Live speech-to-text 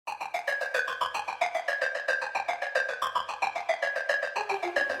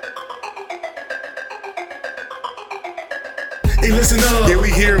Hey, listen up. Yeah, we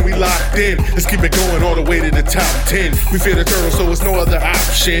here and we locked in. Let's keep it going all the way to the top 10. We fear the turtles, so it's no other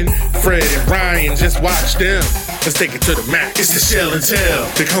option. Fred and Ryan, just watch them. Let's take it to the max. It's the Shell and Tell.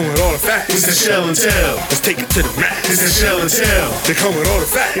 They come with all the facts. It's the Shell and Tell. Let's take it to the max. It's the Shell and Tell. They come with all the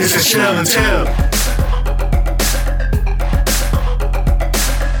facts. It's the Shell and Tell.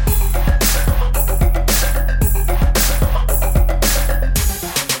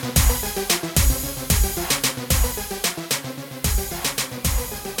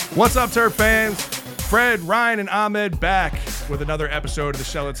 What's up, Terp fans? Fred, Ryan, and Ahmed back with another episode of the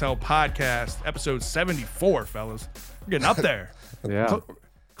Shell and Tell podcast, episode 74, fellas. We're getting up there. Yeah.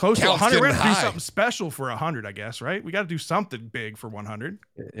 Close to Count's 100. We're going to do getting something special for 100, I guess, right? We got to do something big for 100.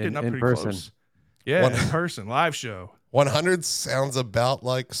 Getting up in pretty person. close. Yeah, in person, live show. 100 sounds about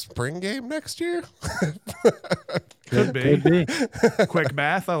like spring game next year. Could be. Could be. Quick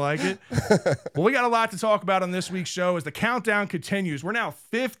math, I like it. Well, we got a lot to talk about on this week's show as the countdown continues. We're now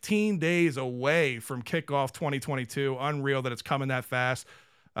 15 days away from kickoff 2022. Unreal that it's coming that fast.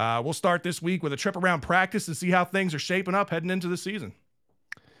 We'll start this week with a trip around practice and see how things are shaping up heading into the season.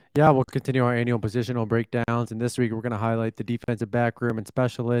 Yeah, we'll continue our annual positional breakdowns, and this week we're going to highlight the defensive back room and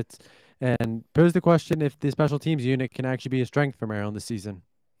specialists, and pose the question if the special teams unit can actually be a strength for Maryland this season.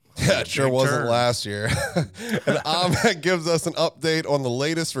 Yeah, it sure Big wasn't turn. last year. And Ahmed gives us an update on the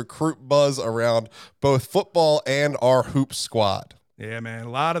latest recruit buzz around both football and our hoop squad. Yeah, man, a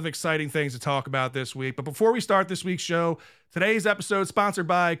lot of exciting things to talk about this week. But before we start this week's show, today's episode is sponsored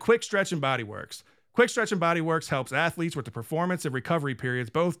by Quick Stretch and Body Works. Quick Stretch and Body Works helps athletes with the performance and recovery periods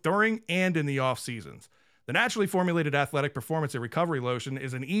both during and in the off seasons. The naturally formulated athletic performance and recovery lotion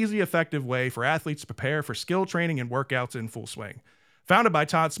is an easy, effective way for athletes to prepare for skill training and workouts in full swing. Founded by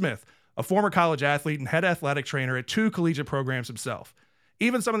Todd Smith, a former college athlete and head athletic trainer at 2 collegiate programs himself.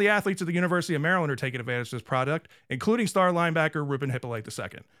 Even some of the athletes at the University of Maryland are taking advantage of this product, including star linebacker Ruben Hippolyte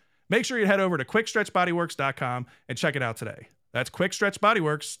II. Make sure you head over to quickstretchbodyworks.com and check it out today. That's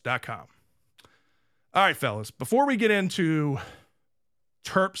quickstretchbodyworks.com. All right, fellas, before we get into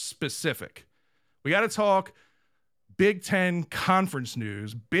Terp specific, we got to talk Big Ten conference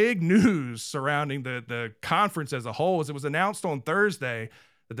news, big news surrounding the conference as a whole, as it was announced on Thursday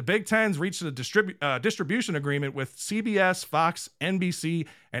that the Big Ten's reached a distribution agreement with CBS, Fox, NBC,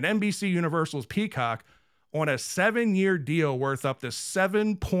 and NBC Universal's Peacock on a 7-year deal worth up to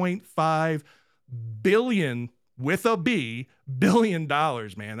 $7.5 billion with a B billion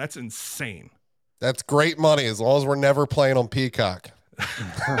dollars, man. That's insane. That's great money as long as we're never playing on Peacock.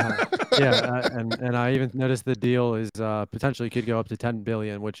 And I even noticed the deal is potentially could go up to $10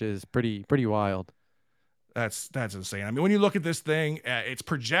 billion, which is pretty wild. That's insane. I mean, when you look at this thing, it's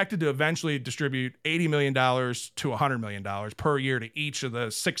projected to eventually distribute $80 million to $100 million per year to each of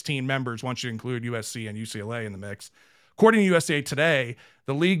the 16 members once you include USC and UCLA in the mix. According to USA Today,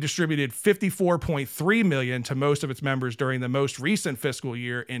 the league distributed $54.3 million to most of its members during the most recent fiscal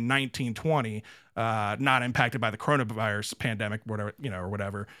year in 1920, not impacted by the coronavirus pandemic, or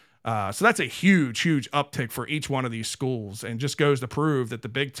whatever. So that's a huge uptick for each one of these schools, and just goes to prove that the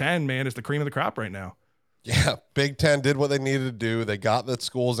Big Ten, man, is the cream of the crop right now. Yeah, Big Ten did what they needed to do. They got the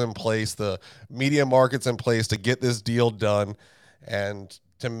schools in place, the media markets in place to get this deal done. And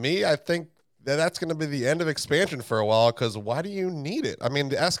to me, I think that's going to be the end of expansion for a while, because why do you need it? I mean,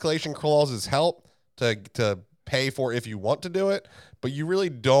 the escalation clauses help to pay for if you want to do it, but you really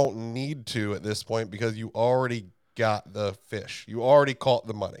don't need to at this point because you already got the fish. You already caught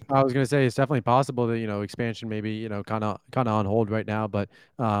the money. I was going to say it's definitely possible that expansion maybe kind of on hold right now, but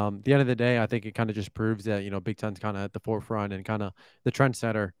at the end of the day, I think it kind of just proves that Big Ten's kind of at the forefront and kind of the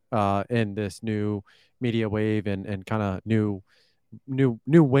trendsetter in this new media wave and kind of new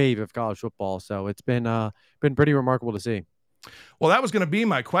wave of college football. So it's been pretty remarkable to see. Well, that was going to be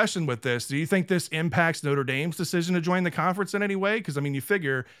my question with this. Do you think this impacts Notre Dame's decision to join the conference in any way? Because, I mean, you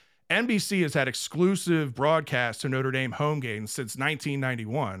figure NBC has had exclusive broadcasts to Notre Dame home games since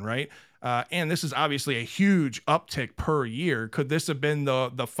 1991, right? And this is obviously a huge uptick per year. Could this have been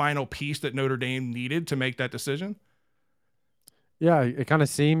the final piece that Notre Dame needed to make that decision? Yeah, it kind of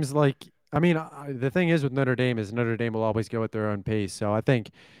seems like, I mean, the thing is with Notre Dame is Notre Dame will always go at their own pace. So I think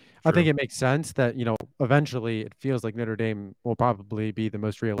it makes sense that, eventually it feels like Notre Dame will probably be the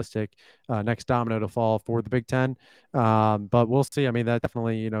most realistic next domino to fall for the Big Ten. But we'll see. I mean, that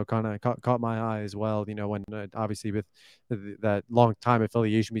definitely, kind of caught my eye as well, when obviously with that long time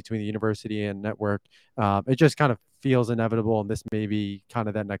affiliation between the university and network, it just kind of feels inevitable. And this may be kind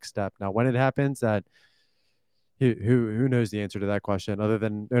of that next step. Now, when it happens, that who knows the answer to that question other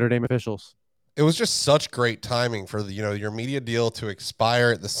than Notre Dame officials? it was just such great timing for the, your media deal to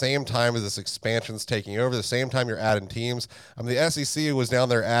expire at the same time as this expansion's taking over, the same time you're adding teams. I mean, the SEC was down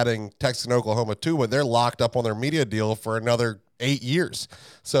there adding Texas and Oklahoma too, but they're locked up on their media deal for another 8 years.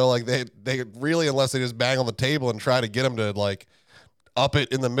 So like they really, unless they just bang on the table and try to get them to like up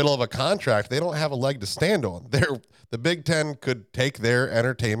it in the middle of a contract, they don't have a leg to stand on. The Big Ten could take their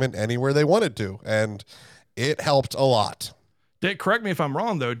entertainment anywhere they wanted to, and it helped a lot. Correct me if I'm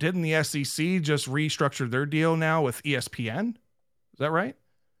wrong, though. Didn't the SEC just restructure their deal now with ESPN? Is that right?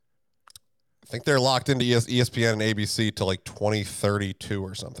 I think they're locked into ESPN and ABC till like 2032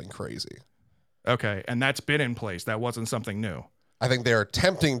 or something crazy. Okay, and that's been in place. That wasn't something new. I think they're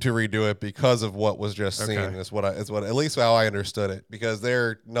attempting to redo it because of what was just seen. Is what at least how I understood it, because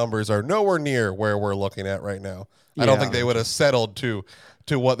their numbers are nowhere near where we're looking at right now. Yeah. I don't think they would have settled to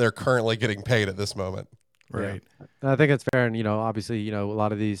what they're currently getting paid at this moment. Right. Yeah. I think it's fair. And, obviously, a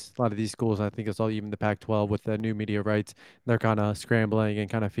lot of these schools, I think it's all, even the Pac-12 with the new media rights, they're kind of scrambling and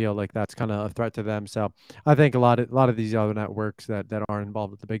kind of feel like that's kind of a threat to them. So I think a lot of these other networks that aren't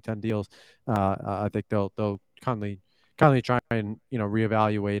involved with the Big Ten deals, I think they'll kindly try and,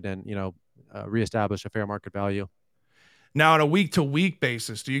 reevaluate and, reestablish a fair market value. Now, on a week-to-week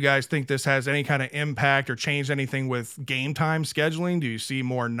basis, do you guys think this has any kind of impact or change anything with game time scheduling? Do you see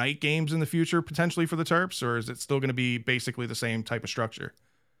more night games in the future potentially for the Terps, or is it still going to be basically the same type of structure?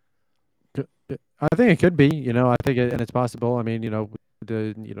 I think it could be. I think and it's possible. I mean,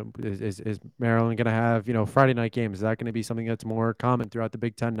 is Maryland going to have Friday night games? Is that going to be something that's more common throughout the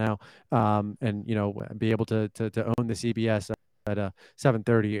Big Ten now? And be able to own the CBS at a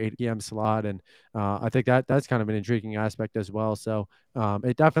 7:30, 8 p.m. slot. And I think that's kind of an intriguing aspect as well. So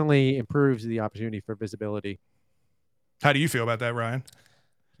it definitely improves the opportunity for visibility. How do you feel about that, Ryan?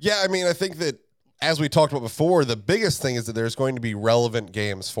 Yeah, I mean, I think that, as we talked about before, the biggest thing is that there's going to be relevant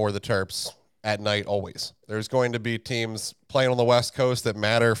games for the Terps at night always. There's going to be teams playing on the West Coast that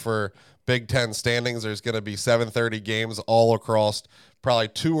matter for Big Ten standings. There's going to be 7:30 games all across probably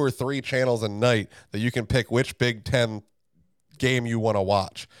 2 or 3 channels a night that you can pick which Big Ten game you want to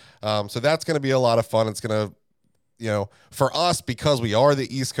watch. So that's going to be a lot of fun. It's going to, for us, because we are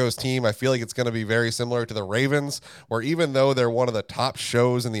the East Coast team, I feel like it's going to be very similar to the Ravens, where even though they're one of the top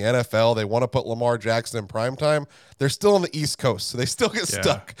shows in the NFL, they want to put Lamar Jackson in primetime, they're still on the East Coast. So they still get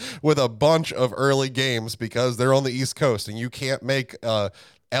stuck with a bunch of early games because they're on the East Coast, and you can't make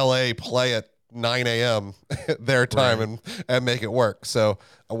LA play at 9 a.m. their time and make it work. So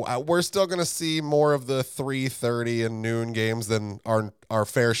we're still going to see more of the 3:30 and noon games than our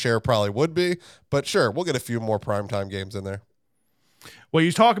fair share probably would be. But sure, we'll get a few more primetime games in there. Well,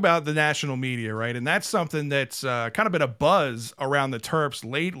 you talk about the national media, right? And that's something that's kind of been a buzz around the Terps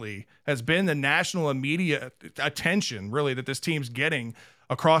lately, has been the national media attention, really, that this team's getting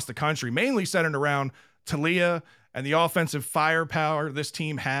across the country, mainly centered around Taulia and the offensive firepower this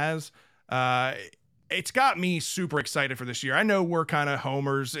team has. It's got me super excited for this year. I know we're kind of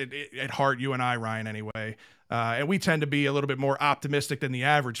homers at heart, you and I, Ryan, anyway. And we tend to be a little bit more optimistic than the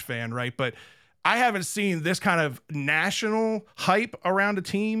average fan, right? But I haven't seen this kind of national hype around a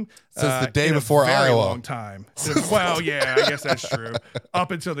team since the day before Iowa. Iowa. Long time. Well, yeah, I guess that's true.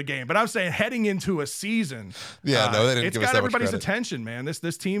 Up until the game, but I'm saying heading into a season. Yeah, no, they didn't. It's give us got that everybody's much attention, man.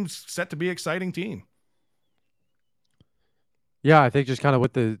 This team's set to be an exciting team. Yeah, I think just kind of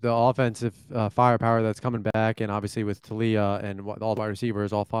with the offensive firepower that's coming back, and obviously with Taulia and all the wide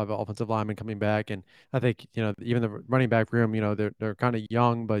receivers, all 5 offensive linemen coming back, and I think even the running back room, they're kind of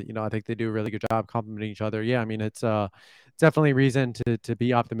young, but I think they do a really good job complementing each other. Yeah, I mean it's definitely reason to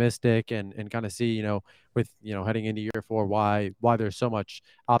be optimistic and kind of see with heading into year 4 why there's so much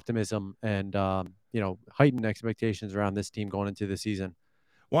optimism and heightened expectations around this team going into the season.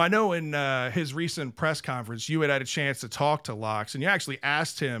 Well, I know in his recent press conference, you had a chance to talk to Locks, and you actually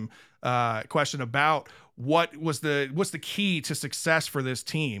asked him a question about what's the key to success for this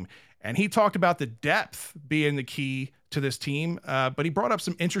team. And he talked about the depth being the key to this team, but he brought up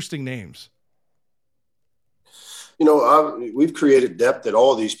some interesting names. We've created depth at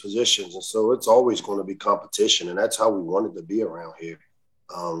all these positions, and so it's always going to be competition, and that's how we wanted to be around here.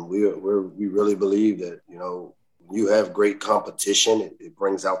 We really believe that, you have great competition. It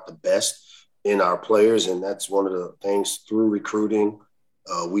brings out the best in our players, and that's one of the things through recruiting.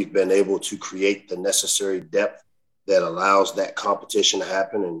 We've been able to create the necessary depth that allows that competition to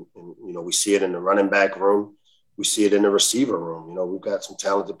happen. And we see it in the running back room. We see it in the receiver room. We've got some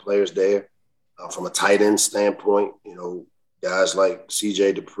talented players there. From a tight end standpoint, guys like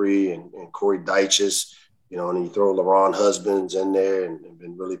CJ Dupree and Corey Dyches, and then you throw LaRon Husbands in there and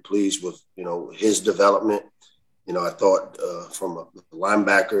been really pleased with, his development. I thought from a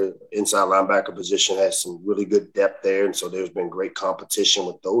linebacker, inside linebacker position has some really good depth there. And so there's been great competition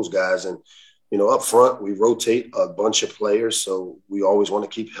with those guys. And, up front, we rotate a bunch of players. So we always want to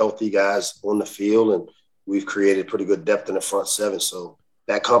keep healthy guys on the field. And we've created pretty good depth in the front seven. So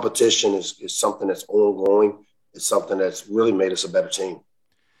that competition is something that's ongoing. It's something that's really made us a better team.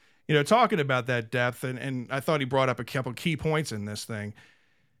 Talking about that depth, and I thought he brought up a couple key points in this thing.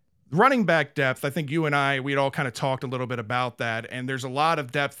 Running back depth, I think you and we'd all kind of talked a little bit about that, and there's a lot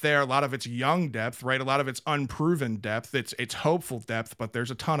of depth there. A lot of it's young depth, right? A lot of it's unproven depth. It's hopeful depth, but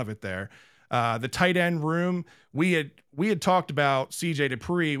there's a ton of it there. The tight end room, we had talked about C.J.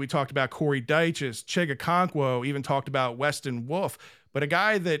 Dupree, we talked about Corey Dyches, Chig Okonkwo, even talked about Weston Wolf. But a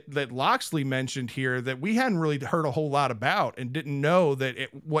guy that Locksley mentioned here that we hadn't really heard a whole lot about and didn't know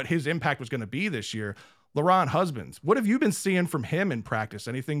what his impact was going to be this year, LaRon Husbands. What have you been seeing from him in practice?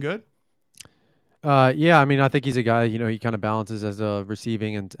 Anything good? Yeah, I mean, I think he's a guy, he kind of balances as a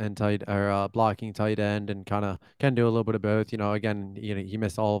receiving and tight or blocking tight end and kind of can do a little bit of both. Again, he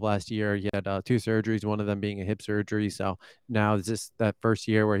missed all of last year. He had 2 surgeries, one of them being a hip surgery. So now it's just that first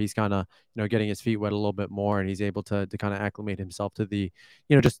year where he's kind of, getting his feet wet a little bit more and he's able to kind of acclimate himself to the,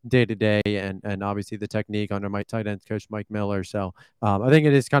 just day to day and obviously the technique under my tight end coach, Mike Miller. So I think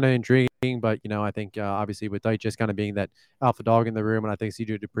it is kind of intriguing, but, I think obviously with Dyche just kind of being that alpha dog in the room, and I think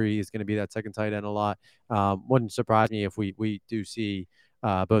CJ Dupree is going to be that second tight end a lot. Wouldn't surprise me if we do see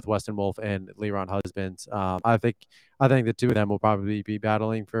both Weston Wolf and LaRon Husbands. I think the two of them will probably be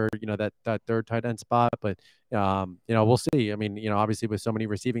battling for that third tight end spot, but we'll see. I mean, obviously with so many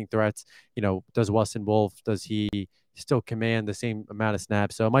receiving threats, does Weston Wolf, does he still command the same amount of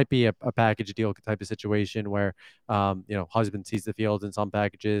snaps? So it might be a package deal type of situation where Husband sees the field in some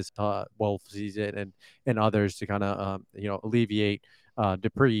packages, Wolf sees it and others to kind of alleviate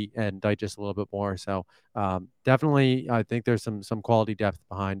Dupree and Dyches a little bit more. So definitely, I think there's some quality depth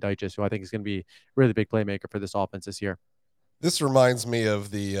behind Dyches, who I think is going to be a really big playmaker for this offense this year. This reminds me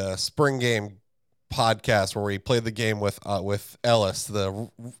of the spring game podcast where we played the game with Ellis, the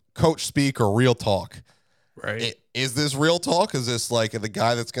coach speak or real talk. Right. Is this real talk? Is this like the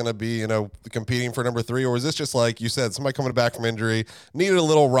guy that's going to be, competing for number 3? Or is this just like you said, somebody coming back from injury, needed a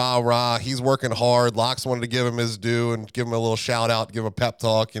little rah-rah. He's working hard. Locks wanted to give him his due and give him a little shout out, give him a pep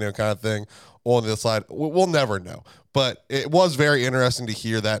talk, kind of thing on the side. We'll never know. But it was very interesting to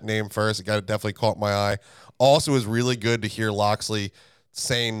hear that name first. It definitely caught my eye. Also, it was really good to hear Locksley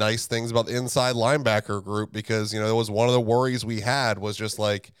saying nice things about the inside linebacker group because, it was one of the worries we had was just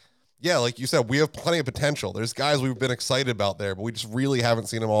like, yeah, like you said, we have plenty of potential. There's guys we've been excited about there, but we just really haven't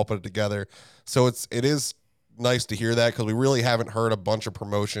seen them all put it together. So it is nice to hear that because we really haven't heard a bunch of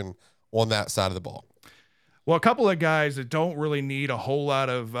promotion on that side of the ball. Well, a couple of guys that don't really need a whole lot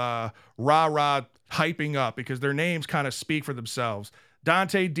of rah-rah hyping up because their names kind of speak for themselves.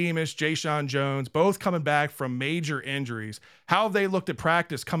 Dante Demas, Jayshon Jones, both coming back from major injuries. How have they looked at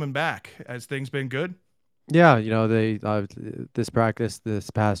practice coming back? Has things been good? Yeah, they this practice this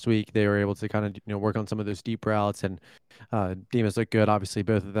past week, they were able to kind of work on some of those deep routes, and Demas looked good. Obviously,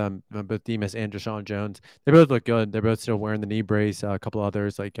 both of them, both Demas and Jayshon Jones, they both look good. They're both still wearing the knee brace. A couple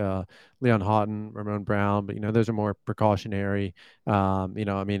others like Leon Houghton, Ramon Brown, but those are more precautionary. I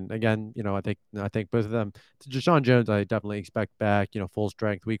mean, again, I think both of them. Jayshon Jones, I definitely expect back, full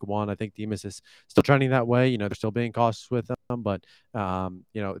strength week 1. I think Demas is still trending that way. They're still being cautious with them, but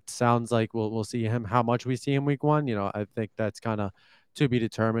it sounds like we'll see him. How much we see him week 1, I think that's kind of to be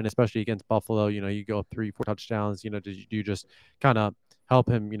determined, especially against Buffalo. You go 3-4 touchdowns. Do you just kind of help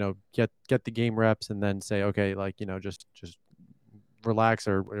him, get the game reps and then say, okay, like, just relax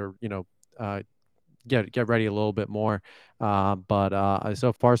or get ready a little bit more. But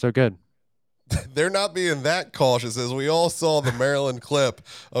so far so good. They're not being that cautious, as we all saw the Maryland clip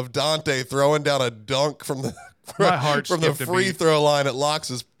of Dante throwing down a dunk from the free throw line at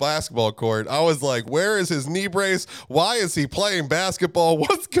Locks' basketball court. I was like, where is his knee brace? Why is he playing basketball?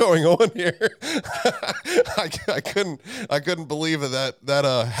 What's going on here? I couldn't believe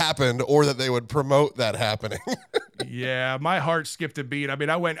that happened or that they would promote that happening. Yeah, my heart skipped a beat. I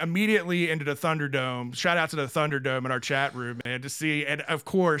mean, I went immediately into the Thunderdome. Shout out to the Thunderdome in our chat room, man, to see. And of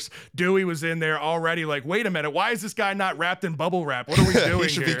course, Dewey was in there already like, wait a minute, why is this guy not wrapped in bubble wrap? What are we doing He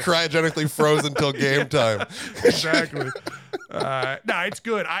should here? be cryogenically frozen until game time. Exactly. No, it's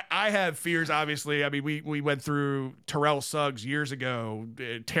good. I have fears, obviously. I mean, we went through Terrell Suggs years ago,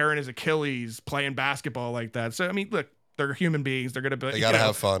 tearing his Achilles, playing basketball like that. So, I mean, look, they're human beings. They're gonna be. They gotta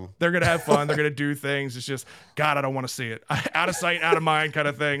have fun. They're gonna have fun. They're gonna do things. It's just, God, I don't want to see it. Out of sight, out of mind, kind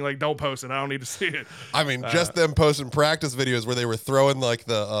of thing. Like, don't post it. I don't need to see it. I mean, just them posting practice videos where they were throwing like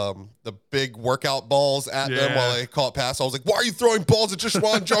the big workout balls at them while they caught pass. I was like, why are you throwing balls at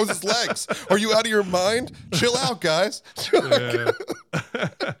Deshaun Jones's legs? Are you out of your mind? Chill out, guys. Yeah.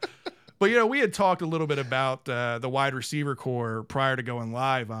 But, we had talked a little bit about the wide receiver core prior to going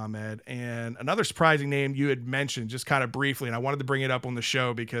live, Ahmed, and another surprising name you had mentioned just kind of briefly, and I wanted to bring it up on the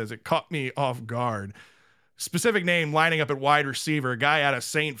show because it caught me off guard. Specific name lining up at wide receiver, a guy out of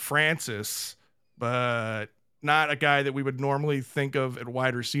St. Francis, but not a guy that we would normally think of at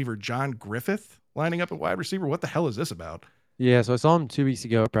wide receiver. John Griffith lining up at wide receiver. What the hell is this about? Yeah, so I saw him 2 weeks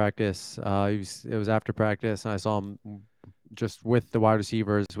ago at practice. It was after practice, and I saw him just with the wide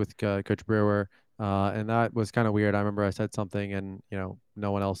receivers with Coach Brewer, and that was kind of weird. I remember I said something, and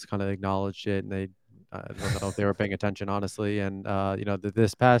no one else kind of acknowledged it, and I don't know if they were paying attention, honestly. And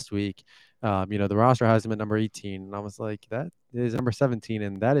this past week, the roster has him at number 18, and I was like, that is number 17,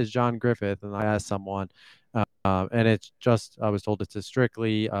 and that is John Griffith. And I asked someone, and it's just, I was told it's a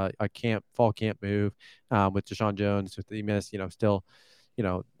strictly a fall camp move with Deshaun Jones with the miss, still.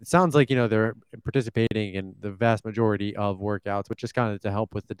 It sounds like, they're participating in the vast majority of workouts, which is kind of to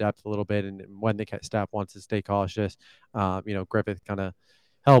help with the depth a little bit. And when the staff wants to stay cautious, Griffith kind of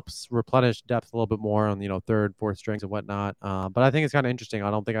helps replenish depth a little bit more on, third, fourth strings and whatnot. But I think it's kind of interesting.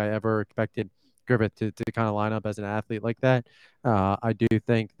 I don't think I ever expected Griffith to kind of line up as an athlete like that. I do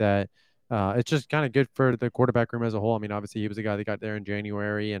think that it's just kind of good for the quarterback room as a whole. I mean, obviously he was a guy that got there in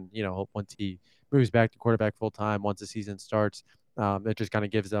January, and, once he moves back to quarterback full time, once the season starts, it just kind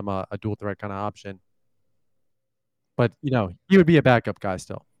of gives them a dual threat kind of option. But, he would be a backup guy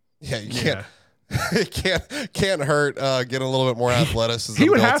still. Yeah, you can't. It can't hurt getting a little bit more athleticism. He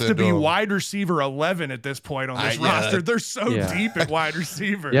would have to be wide receiver 11 at this point on this roster. They're so deep at wide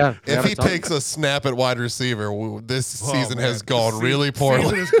receiver. Yeah. If he takes a snap at wide receiver, this season has gone really poorly.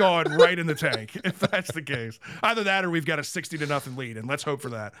 Season has gone right in the tank, if that's the case. Either that or we've got a 60-0 lead, and let's hope for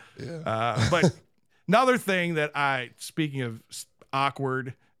that. Yeah. But another thing that speaking of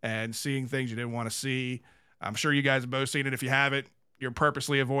awkward and seeing things you didn't want to see, I'm sure you guys have both seen it. If you haven't, you're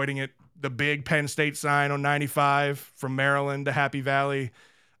purposely avoiding it. The big Penn State sign on 95 from Maryland to Happy Valley.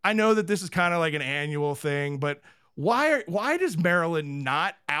 I know that this is kind of like an annual thing, but why does Maryland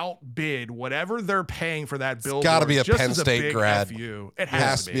not outbid whatever they're paying for that billboard? It's got to be a Penn State State grad. FU. It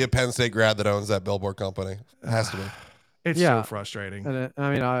has to be a Penn State grad that owns that billboard company. It has to be. It's so frustrating. And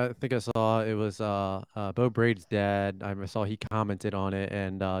I think I saw it was Bo Braid's dad. I saw he commented on it,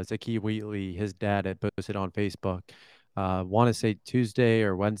 and Zakee Wheatley, his dad, had posted on Facebook. Want to say Tuesday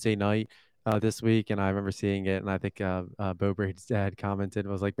or Wednesday night this week, and I remember seeing it, and I think Bo Braid's dad commented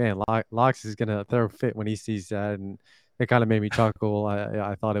and was like, "Man, Locks is gonna throw a fit when he sees that," and it kind of made me chuckle.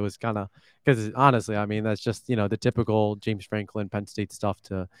 I thought it was kind of, because honestly, I mean, that's just the typical James Franklin Penn State stuff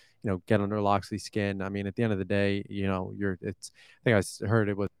to get under Loxley's skin. I mean, at the end of the day, I think I heard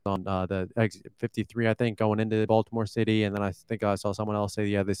it was on the exit 53, I think, going into Baltimore City, and then I think I saw someone else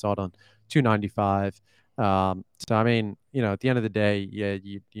say, they saw it on 295. So I mean, at the end of the day,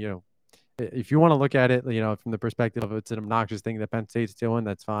 if you want to look at it, from the perspective of it's an obnoxious thing that Penn State's doing,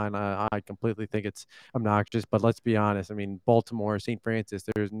 that's fine. I completely think it's obnoxious, but let's be honest. I mean, Baltimore, St. Francis,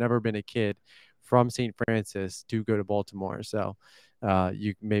 there's never been a kid from St. Francis to go to Baltimore. So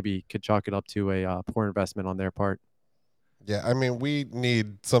you maybe could chalk it up to a poor investment on their part. Yeah, I mean, we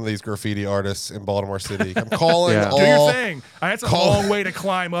need some of these graffiti artists in Baltimore City. I'm calling all... Do your thing. That's a long way to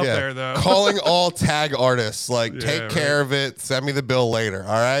climb up there, though. Calling all tag artists. Take care of it. Send me the bill later.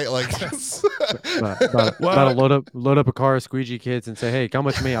 All right? About load up a car of squeegee kids and say, hey, come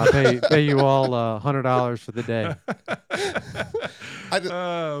with me. I'll pay you all $100 for the day.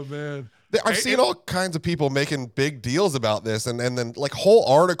 Oh, man. I've seen all kinds of people making big deals about this, and then whole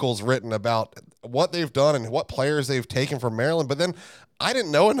articles written about what they've done and what players they've taken from Maryland. But then I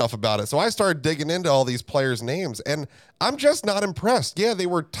didn't know enough about it, so I started digging into all these players' names, and I'm just not impressed. Yeah, they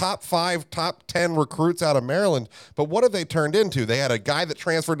were top 5, top 10 recruits out of Maryland, but what have they turned into? They had a guy that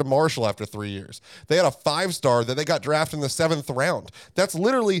transferred to Marshall after 3 years. They had a 5-star that they got drafted in the 7th round. That's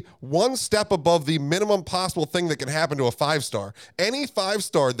literally one step above the minimum possible thing that can happen to a 5-star. Any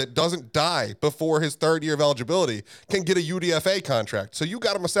 5-star that doesn't die before his 3rd year of eligibility can get a UDFA contract. So you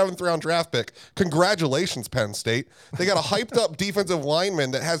got him a 7th round draft pick. Congratulations, Penn State. They got a hyped up defensive lineman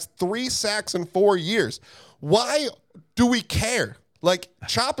that has 3 sacks in 4 years. Why do we care? Like,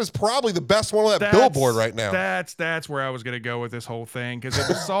 Chop is probably the best one on that billboard right now. That's where I was going to go with this whole thing, because it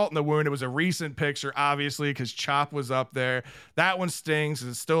was salt in the wound. It was a recent picture, obviously, because Chop was up there. That one stings.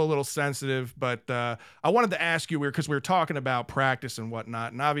 It's still a little sensitive, but I wanted to ask you, because we were talking about practice and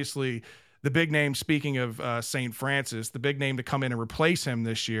whatnot, and obviously the big name, speaking of St. Francis, the big name to come in and replace him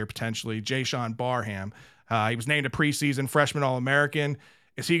this year, potentially, Jason Barham. He was named a preseason freshman All-American.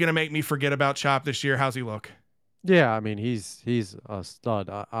 Is he going to make me forget about Chop this year? How's he look? Yeah, I mean he's a stud.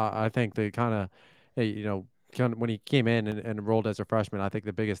 I think they kind of, when he came in and enrolled as a freshman, I think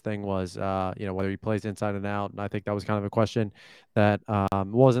the biggest thing was whether he plays inside and out, and I think that was kind of a question that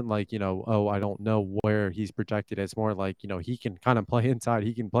wasn't like oh, I don't know where he's projected. It's more like he can kind of play inside,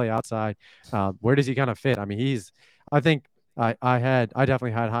 he can play outside. Where does he kind of fit? I mean I think I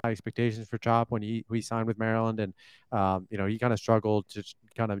definitely had high expectations for Chop when he signed with Maryland, and he kind of struggled to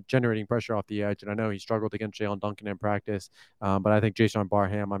kind of generating pressure off the edge, and I know he struggled against Jalen Duncan in practice, but I think Jason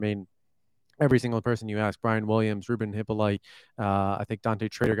Barham, I mean, every single person you ask, Brian Williams, Ruben Hippolyte, I think Dante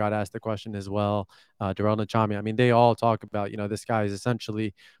Trader got asked the question as well, Darrell Nachami, I mean, they all talk about this guy is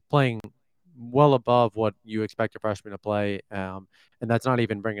essentially playing well above what you expect a freshman to play, and that's not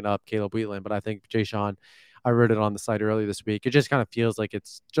even bringing up Caleb Wheatland, but I think Jason, I wrote it on the site earlier this week. It just kind of feels like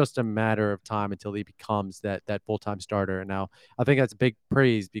it's just a matter of time until he becomes that full-time starter. And now I think that's big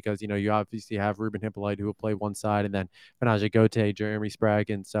praise because, you obviously have Ruben Hippolyte who will play one side, and then Benaje Gote, Jeremy Sprague.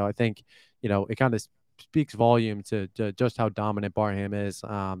 And so I think, it kind of speaks volume to just how dominant Barham is,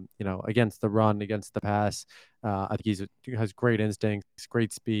 against the run, against the pass. I think he has great instincts,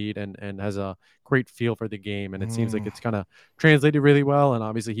 great speed, and has a great feel for the game. And it seems like it's kind of translated really well. And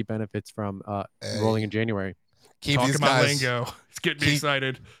obviously he benefits from enrolling in January. Keep Talking these my guys, lingo. It's getting me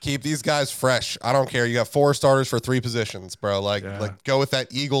excited. Keep these guys fresh. I don't care. You got 4 starters for 3 positions, bro. Like go with that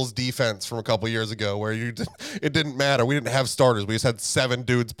Eagles defense from a couple years ago where it didn't matter. We didn't have starters. We just had 7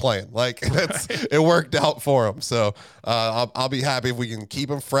 dudes playing. Like it worked out for them. So I'll be happy if we can keep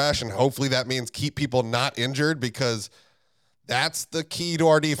them fresh, and hopefully that means keep people not injured, because that's the key to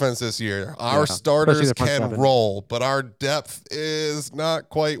our defense this year. Our starters can roll, but our depth is not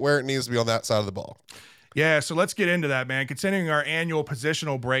quite where it needs to be on that side of the ball. Yeah, so let's get into that, man. Continuing our annual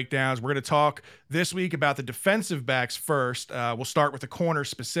positional breakdowns, we're going to talk this week about the defensive backs first. We'll start with the corner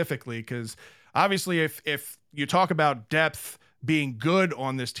specifically, because obviously if you talk about depth being good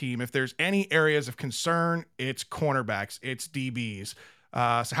on this team, if there's any areas of concern, it's cornerbacks, it's DBs.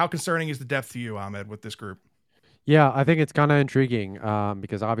 So how concerning is the depth to you, Ahmed, with this group? Yeah, I think it's kind of intriguing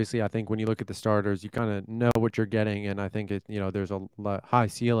because obviously I think when you look at the starters, you kind of know what you're getting, and I think there's a high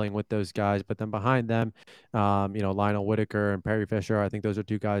ceiling with those guys. But then behind them, Lionel Whitaker and Perry Fisher, I think those are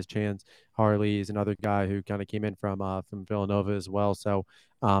 2 guys. Chance Harley is another guy who kind of came in from Villanova as well. So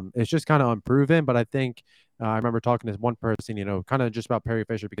it's just kind of unproven. But I think I remember talking to one person, kind of just about Perry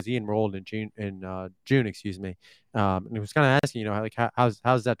Fisher because he enrolled in June, excuse me, and he was kind of asking,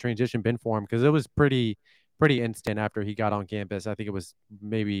 how's that transition been for him, because it was pretty instant after he got on campus. I think it was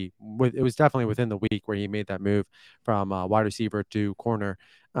definitely within the week where he made that move from wide receiver to corner.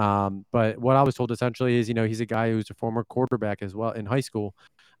 But what I was told essentially is, he's a guy who's a former quarterback as well in high school,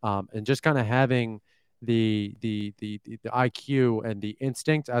 and just kind of having the IQ and the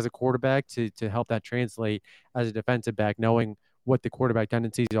instinct as a quarterback to help that translate as a defensive back, knowing what the quarterback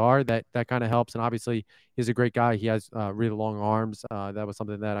tendencies are, that kind of helps. And obviously he's a great guy. He has really long arms. That was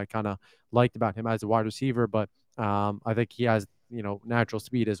something that I kind of liked about him as a wide receiver, but I think he has, natural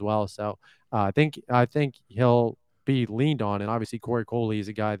speed as well. So I think he'll be leaned on. And obviously Corey Coley is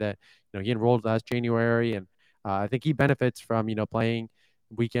a guy that, he enrolled last January, and I think he benefits from, playing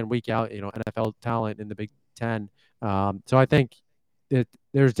week in, week out, NFL talent in the Big Ten. So I think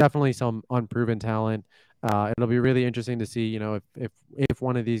there's definitely some unproven talent. It'll be really interesting to see, if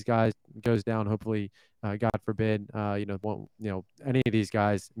one of these guys goes down, hopefully, God forbid, any of these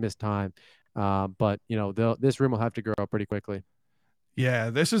guys miss time. But this room will have to grow up pretty quickly. Yeah,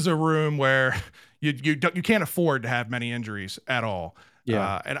 this is a room where you can't afford to have many injuries at all.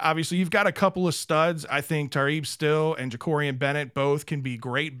 Yeah. And obviously you've got a couple of studs. I think Tareeb Still and Jacorian Bennett both can be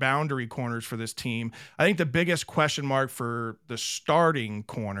great boundary corners for this team. I think the biggest question mark for the starting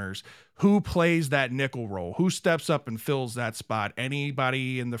corners, who plays that nickel role? Who steps up and fills that spot?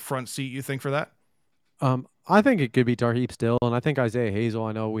 Anybody in the front seat you think for that? I think it could be Tarheeb Still, and I think Isaiah Hazel.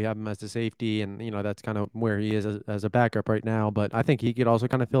 I know we have him as a safety, and that's kind of where he is as a backup right now. But I think he could also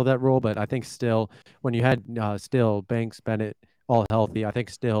kind of fill that role. But I think Still, when you had Still, Banks, Bennett all healthy, I think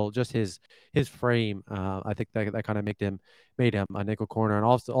Still just his frame. I think that kind of made him a nickel corner, and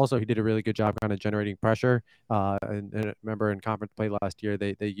also he did a really good job kind of generating pressure. And remember in conference play last year,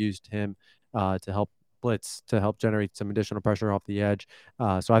 they used him to help blitz to help generate some additional pressure off the edge.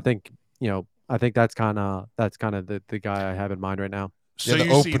 So I think, I think that's kind of the guy I have in mind right now. So Yeah, the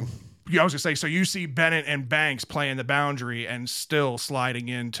you see, open. I was gonna say, so you see Bennett and Banks playing the boundary and still sliding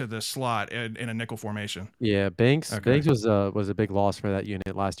into the slot in a nickel formation. Yeah, Banks Okay. Banks was a big loss for that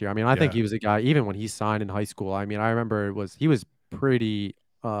unit last year. I mean, I think Yeah. he was a guy even when he signed in high school. I mean, I remember he was pretty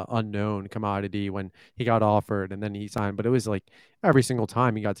unknown commodity when he got offered and then he signed. But it was like every single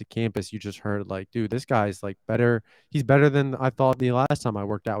time he got to campus, you just heard like, dude, this guy's like better. He's better than I thought the last time I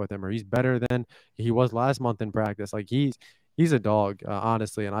worked out with him, or he's better than he was last month in practice. Like he's a dog,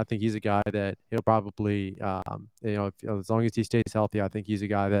 honestly, and I think he's a guy that he'll probably, as long as he stays healthy, I think he's a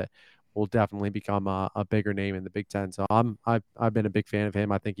guy that will definitely become a bigger name in the Big Ten. So I've been a big fan of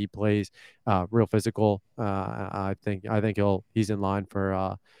him. I think he plays real physical. I think he's in line for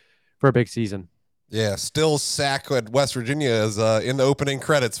a big season. Yeah, still sack at West Virginia is in the opening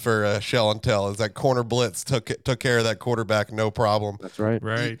credits for Shell and Tell. As that corner blitz took care of that quarterback, no problem. That's right.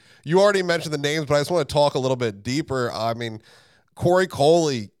 Right. You already mentioned the names, but I just want to talk a little bit deeper. I mean, Corey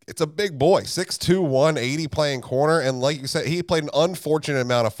Coley, it's a big boy, 6'2", 180 playing corner. And like you said, he played an unfortunate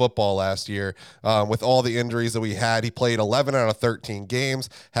amount of football last year with all the injuries that we had. He played 11 out of 13 games,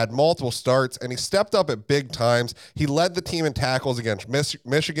 had multiple starts, and he stepped up at big times. He led the team in tackles against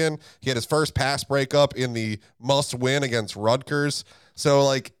Michigan. He had his first pass breakup in the must-win against Rutgers. So,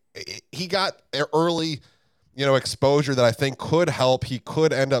 like, he got early exposure that I think could help. He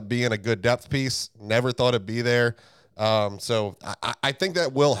could end up being a good depth piece. Never thought it'd be there. So I think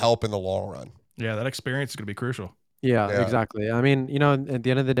that will help in the long run. Yeah, that experience is going to be crucial. Yeah, exactly. I mean, at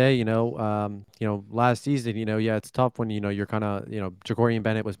the end of the day, last season, yeah, it's tough when, you're kind of, Jacorian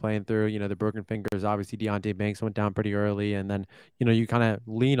Bennett was playing through, the broken fingers. Obviously, Deontay Banks went down pretty early. And then, you kind of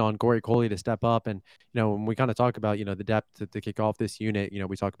lean on Corey Coley to step up. And, when we kind of talk about, the depth to kick off this unit,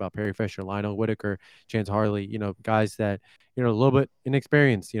 we talk about Perry Fisher, Lionel Whitaker, Chance Harley, guys that, a little bit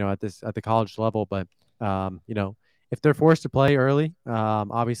inexperienced, at the college level. But, if they're forced to play early,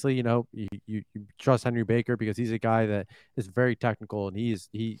 obviously, you trust Henry Baker because he's a guy that is very technical and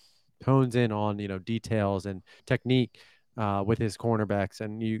he hones in on, details and technique with his cornerbacks.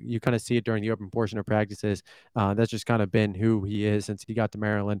 And you kind of see it during the open portion of practices. That's just kind of been who he is since he got to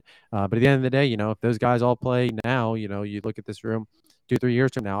Maryland. But at the end of the day, if those guys all play now, you look at this room 2-3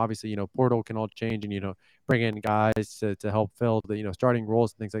 years from now, obviously, portal can all change and, bring in guys to help fill the, starting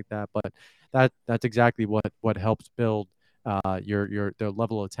roles and things like that. But that's exactly what helps build the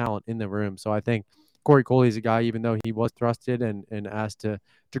level of talent in the room. So I think Corey Coley is a guy, even though he was thrusted and asked to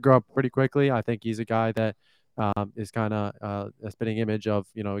grow up pretty quickly, I think he's a guy that is kind of a spitting image of,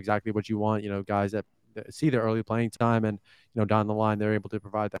 exactly what you want, guys that see the early playing time and, down the line, they're able to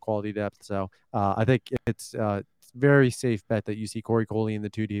provide that quality depth. So I think it's very safe bet that you see Corey Coley in the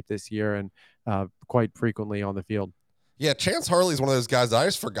 2 deep this year and quite frequently on the field. Yeah, Chance Harley is one of those guys that I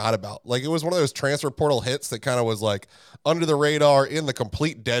just forgot about. Like, it was one of those transfer portal hits that kind of was like under the radar in the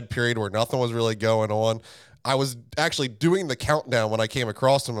complete dead period where nothing was really going on. I was actually doing the countdown when I came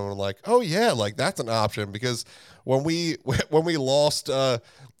across him and I'm like, oh yeah, like that's an option, because when we lost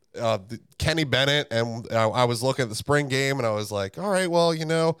Kenny Bennett and I was looking at the spring game and I was like, all right, well,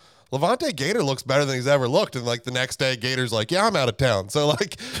 Levante Gator looks better than he's ever looked. And like the next day, Gator's like, yeah, I'm out of town. So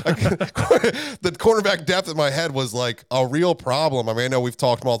like the cornerback depth in my head was like a real problem. I mean, I know we've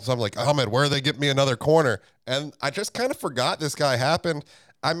talked all the time, like, Ahmed, where are they getting me another corner? And I just kind of forgot this guy happened.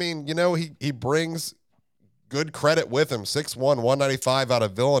 I mean, he brings good credit with him. 6'1", 195 out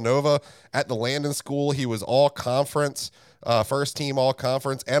of Villanova at the Landon School. He was all conference. First team all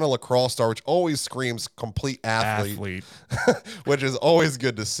conference and a lacrosse star, which always screams complete athlete. Which is always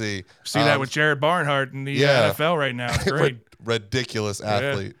good to see. See that with Jared Barnhart in the NFL right now. It's great. Ridiculous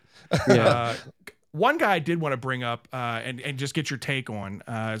athlete. Yeah. One guy I did want to bring up and just get your take on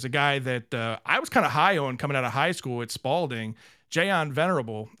is a guy that I was kind of high on coming out of high school at Spalding. Jayon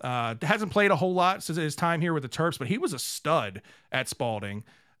Venerable hasn't played a whole lot since his time here with the Terps, but he was a stud at Spalding.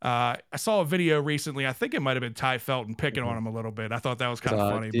 I saw a video recently. I think it might have been Ty Felton picking on him a little bit. I thought that was kind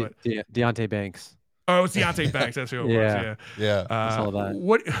of funny. But Deontay Banks. Oh, it's Deontay Banks. That's who it was. Yeah. I saw that.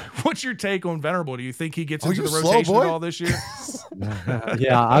 What's your take on Venerable? Do you think he gets into the slow, rotation boy? at all this year?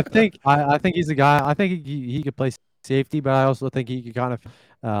 Yeah, I think he's a guy. I think he could play safety, but I also think he could kind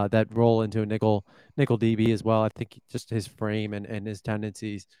of that roll into a nickel DB as well. I think just his frame and his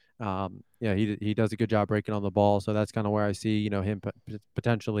tendencies. He does a good job breaking on the ball. So that's kind of where I see, him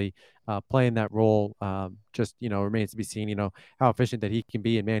potentially playing that role. Just, remains to be seen, how efficient that he can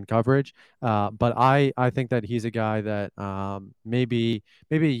be in man coverage. But I think that he's a guy that maybe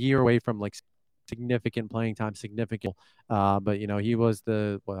a year away from like significant playing time, but he was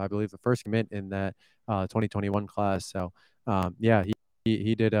I believe the first commit in that 2021 class. So yeah,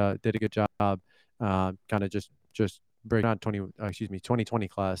 he did a good job, kind of just breaking on 2020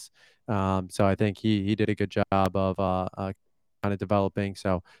 class. So I think he did a good job of kind of developing.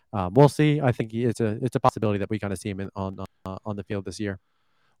 So we'll see. I think it's a possibility that we kind of see him on the field this year.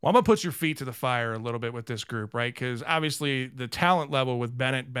 Well, I'm gonna put your feet to the fire a little bit with this group, right? Because obviously the talent level with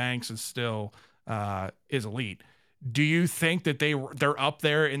Bennett, Banks, and Still is elite. Do you think that they're up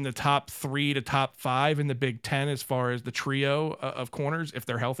there in the top 3 to top 5 in the Big Ten as far as the trio of corners if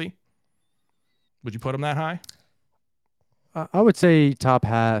they're healthy? Would you put them that high? I would say top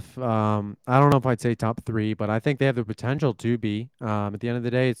half. I don't know if I'd say top 3, but I think they have the potential to be. At the end of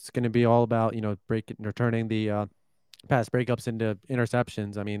the day, it's going to be all about breaking or turning the pass breakups into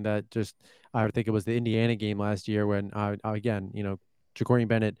interceptions. I mean, I would think it was the Indiana game last year when again, Ja'Cory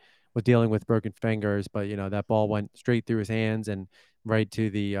Bennett was dealing with broken fingers, but that ball went straight through his hands and right to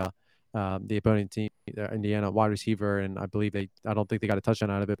the opponent team, Indiana wide receiver, and I don't think they got a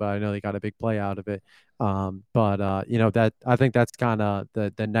touchdown out of it, but I know they got a big play out of it. But that I think that's kind of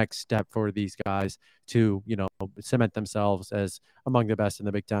the next step for these guys to cement themselves as among the best in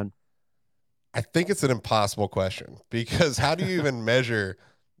the Big Ten. I think it's an impossible question because how do you even measure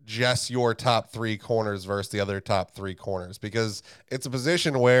just your top 3 corners versus the other top 3 corners? Because it's a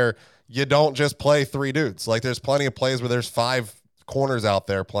position where you don't just play 3 dudes. Like there's plenty of plays where there's 5 corners out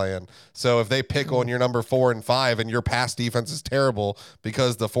there playing. So if they pick on your number 4 and 5 and your pass defense is terrible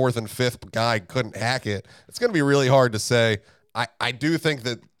because the 4th and 5th guy couldn't hack it, it's going to be really hard to say. I do think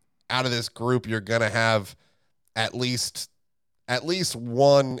that out of this group, you're going to have at least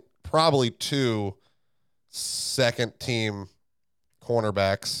one, probably 2 second team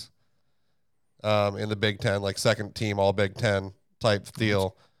cornerbacks in the Big Ten, like second team all Big Ten type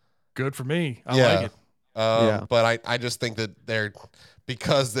deal. Good for me. I like it. But I just think that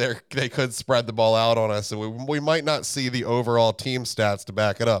they could spread the ball out on us, and we might not see the overall team stats to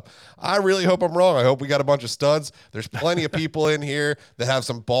back it up. I really hope I'm wrong. I hope we got a bunch of studs. There's plenty of people in here that have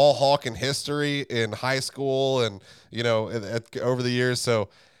some ball hawking history in high school and over the years. So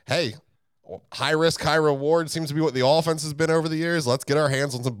hey, high risk, high reward seems to be what the offense has been over the years. Let's get our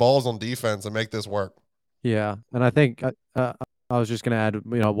hands on some balls on defense and make this work. Yeah, and I think I was just going to add,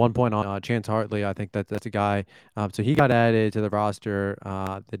 1 point on Chance Hartley. I think that's a guy. So he got added to the roster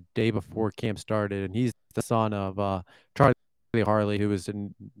the day before camp started, and he's the son of Charlie Hartley, who was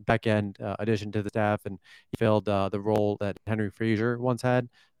in back end addition to the staff, and he filled the role that Henry Frazier once had.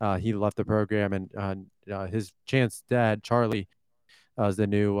 He left the program, and his Chance dad, Charlie, as the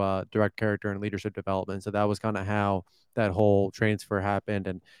new direct character and leadership development. So that was kind of how that whole transfer happened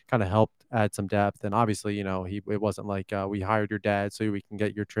and kind of helped add some depth. And obviously, it wasn't like we hired your dad so we can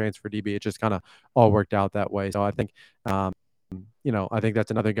get your transfer DB. It just kind of all worked out that way. So I think, I think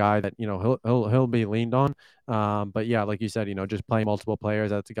that's another guy that, he'll be leaned on. But yeah, like you said, just playing multiple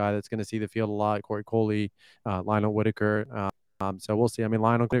players, that's a guy that's going to see the field a lot. Corey Coley, Lionel Whitaker. So we'll see. I mean,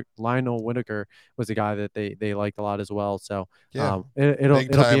 Lionel Whitaker was a guy that they liked a lot as well. So yeah, it'll be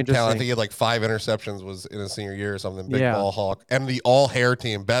interesting. Talent. I think he had like 5 interceptions was in his senior year or something. Big ball hawk and the all hair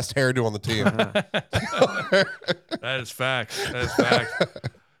team, best hairdo on the team. That is facts.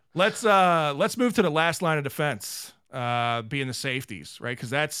 Let's move to the last line of defense, being the safeties, right? Because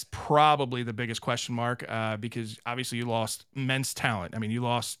that's probably the biggest question mark. Because obviously you lost immense talent. I mean, you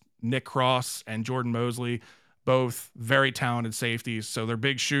lost Nick Cross and Jordan Mosley, both very talented safeties, so they're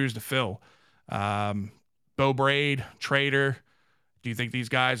big shoes to fill. Bo Braid, Trader, do you think these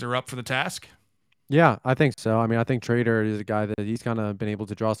guys are up for the task? Yeah, I think so. I mean, I think Trader is a guy that he's kind of been able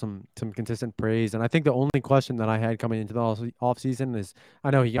to draw some consistent praise. And I think the only question that I had coming into the offseason is, I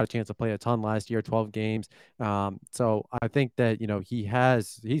know he got a chance to play a ton last year, 12 games. So I think that,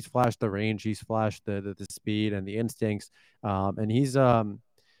 he's flashed the range, he's flashed the speed and the instincts. And he's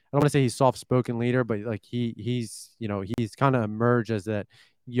I don't want to say he's soft-spoken leader, but like he's kind of emerged as that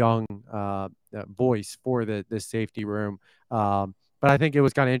young voice for the safety room. But I think it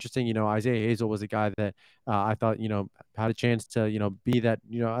was kind of interesting. Isaiah Hazel was a guy that I thought had a chance to be that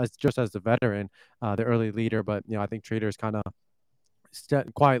as the veteran, the early leader. But I think Trader's kind of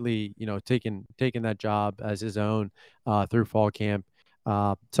quietly taking that job as his own through fall camp.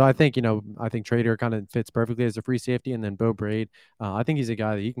 So I think Trader kind of fits perfectly as a free safety, and then Bo Braid, I think he's a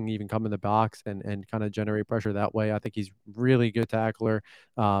guy that he can even come in the box and kind of generate pressure that way. I think he's really good tackler,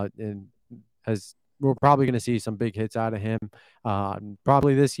 and we're probably going to see some big hits out of him,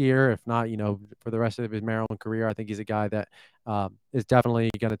 probably this year, if not, for the rest of his Maryland career. I think he's a guy that is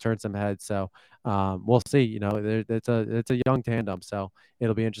definitely going to turn some heads. So we'll see. It's a young tandem, so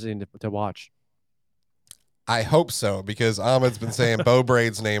it'll be interesting to watch. I hope so, because Ahmed's been saying Bo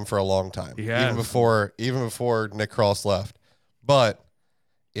Braid's name for a long time, He has. even before Nick Cross left. But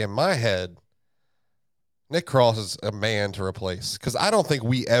in my head, Nick Cross is a man to replace, because I don't think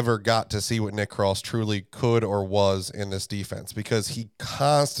we ever got to see what Nick Cross truly could or was in this defense, because he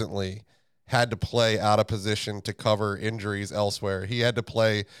constantly had to play out of position to cover injuries elsewhere. He had to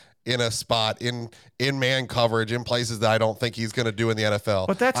play in a spot in man coverage in places that I don't think he's going to do in the NFL.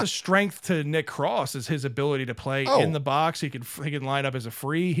 But that's a strength to Nick Cross, is his ability to play in the box. He can line up as a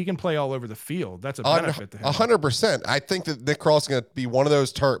free. He can play all over the field. That's a benefit to him. 100%. I think that Nick Cross is going to be one of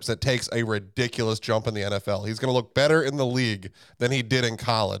those Terps that takes a ridiculous jump in the NFL. He's going to look better in the league than he did in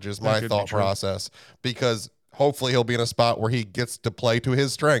college, is my thought process, because hopefully he'll be in a spot where he gets to play to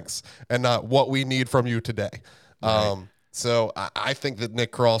his strengths and not what we need from you today. Right. So I think that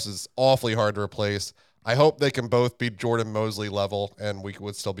Nick Cross is awfully hard to replace. I hope they can both be Jordan Mosley level, and we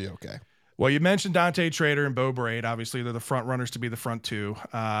would still be okay. Well, you mentioned Dante Trader and Bo Braid. Obviously, they're the front runners to be the front two.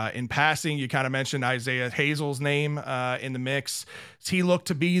 In passing, you kind of mentioned Isaiah Hazel's name in the mix. Does he look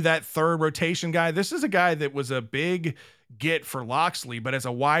to be that third rotation guy? This is a guy that was a big get for Loxley, but as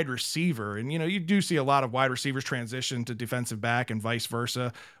a wide receiver, and you do see a lot of wide receivers transition to defensive back and vice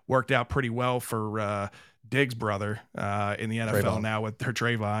versa. Worked out pretty well for Diggs' brother in the NFL Trayvon. now with their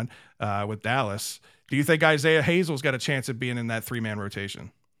Trayvon with Dallas. Do you think Isaiah Hazel's got a chance of being in that 3-man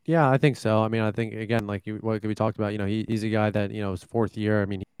rotation? Yeah, I think so. I mean, I think again, like what we talked about, he's a guy that his fourth year. I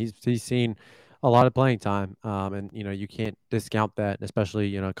mean, he's seen a lot of playing time, and you can't discount that,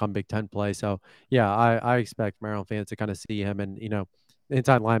 especially come Big Ten play. So yeah, I expect Maryland fans to kind of see him, and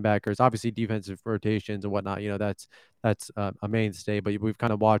inside linebackers, obviously defensive rotations and whatnot. That's a mainstay, but we've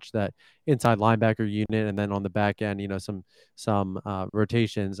kind of watched that inside linebacker unit, and then on the back end, some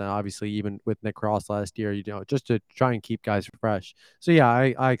rotations, and obviously even with Nick Cross last year, just to try and keep guys fresh. So yeah,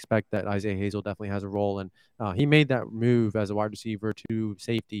 I expect that Isaiah Hazel definitely has a role, and he made that move as a wide receiver to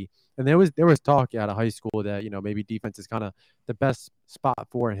safety. And there was talk out of high school that maybe defense is kind of the best spot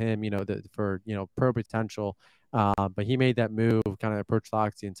for him, for pro potential. But he made that move, kind of approached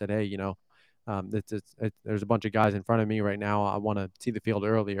Loxley and said, hey, there's a bunch of guys in front of me right now. I want to see the field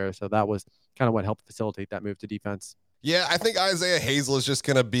earlier. So that was kind of what helped facilitate that move to defense. Yeah, I think Isaiah Hazel is just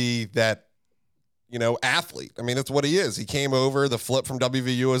going to be that, athlete. I mean, that's what he is. He came over the flip from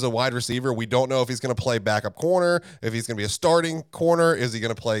WVU as a wide receiver. We don't know if he's going to play backup corner, if he's going to be a starting corner. Is he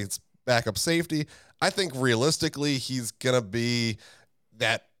going to play backup safety? I think realistically, he's going to be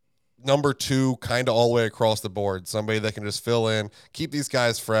that number 2 kind of all the way across the board. Somebody that can just fill in, keep these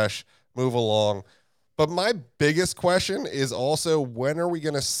guys fresh, move along. But my biggest question is also, when are we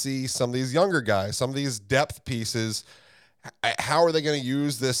going to see some of these younger guys, some of these depth pieces? How are they going to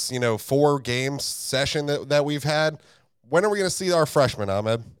use this, 4-game session that we've had? When are we going to see our freshmen,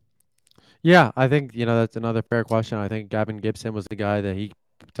 Ahmed? Yeah, I think, that's another fair question. I think Gavin Gibson was the guy that he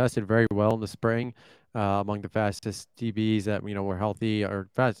tested very well in the spring, among the fastest DBs that, were healthy, or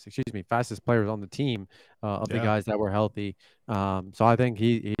fastest players on the team of the guys that were healthy. So I think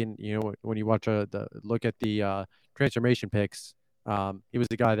he when you watch look at the transformation picks, he was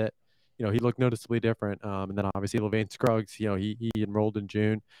the guy that, he looked noticeably different. And then obviously Levain Scruggs, he enrolled in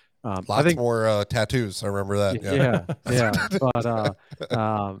June. Lots more tattoos. I remember that. Yeah.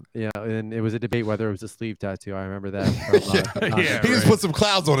 But and it was a debate whether it was a sleeve tattoo. I remember that. He just put some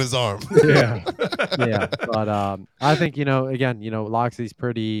clouds on his arm. Yeah. But I think again, Loxley's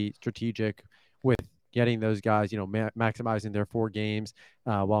pretty strategic with getting those guys, maximizing their 4 games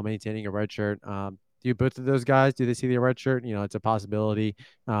while maintaining a red shirt. Do both of those guys, do they see the red shirt? It's a possibility,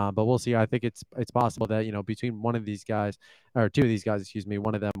 but we'll see. I think it's possible that, between one of these guys, or 2 of these guys,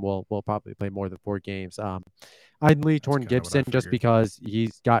 one of them will probably play more than 4 games. I'd lean toward Gibson just because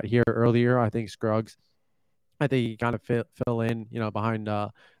he's got here earlier. I think Scruggs, I think he kind of fill in, behind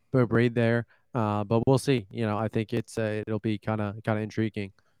Bo Braid there, but we'll see. I think it'll be kind of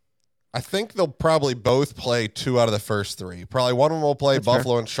intriguing. I think they'll probably both play 2 out of the first 3. Probably one of them will play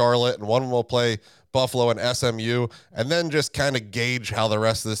Buffalo and Charlotte, and one of them will play Buffalo and SMU, and then just kind of gauge how the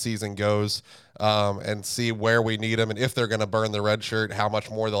rest of the season goes, and see where we need them, and if they're going to burn the red shirt, how much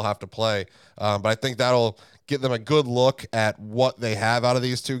more they'll have to play. But I think that'll get them a good look at what they have out of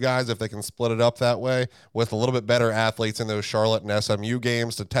these 2 guys, if they can split it up that way with a little bit better athletes in those Charlotte and SMU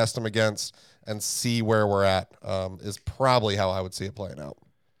games to test them against and see where we're at, is probably how I would see it playing out.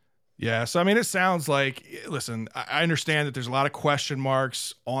 Yeah, so I mean, it sounds like, listen, I understand that there's a lot of question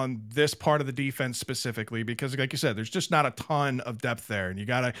marks on this part of the defense specifically, because like you said, there's just not a ton of depth there, and you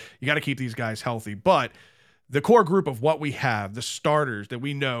gotta keep these guys healthy. But the core group of what we have, the starters that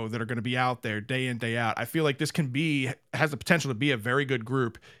we know that are going to be out there day in, day out, I feel like this has the potential to be a very good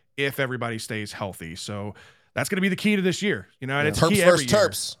group if everybody stays healthy. So that's going to be the key to this year, you know, and it's Terps key every versus year.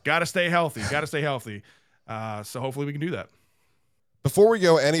 Terps. Got to stay healthy. Got to stay healthy. So hopefully we can do that. Before we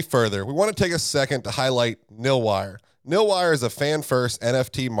go any further, we want to take a second to highlight Nilwire. Nilwire is a fan-first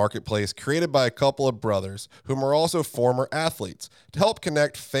NFT marketplace created by a couple of brothers whom are also former athletes to help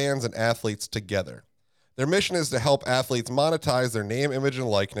connect fans and athletes together. Their mission is to help athletes monetize their name, image, and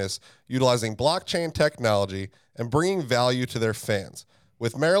likeness utilizing blockchain technology and bringing value to their fans.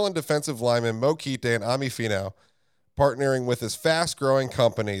 With Maryland defensive lineman Mo Kite and Ami Finau partnering with this fast-growing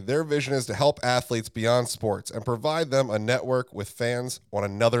company, their vision is to help athletes beyond sports and provide them a network with fans on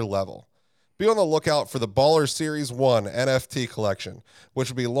another level. Be on the lookout for the Baller Series 1 NFT collection, which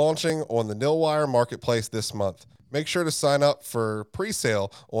will be launching on the Nilwire marketplace this month. Make sure to sign up for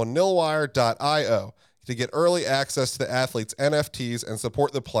pre-sale on nilwire.io to get early access to the athletes' NFTs and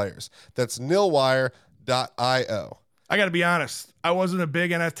support the players. That's nilwire.io. I got to be honest. I wasn't a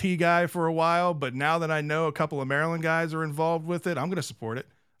big NFT guy for a while, but now that I know a couple of Maryland guys are involved with it, I'm going to support it.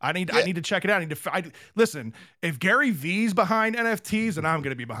 I need to check it out. Listen, if Gary V's behind NFTs, then I'm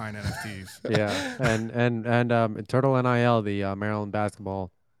going to be behind NFTs. Yeah, and Turtle NIL, the Maryland basketball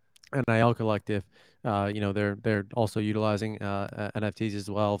NIL collective, they're also utilizing NFTs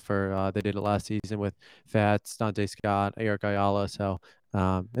as well for they did it last season with Fats, Dante Scott, Eric Ayala. So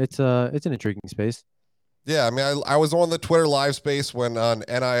it's an intriguing space. Yeah, I mean, I was on the Twitter live space when NIL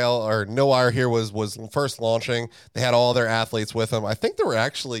or Nilwire here was first launching. They had all their athletes with them. I think there were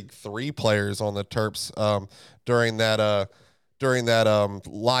actually 3 players on the Terps during that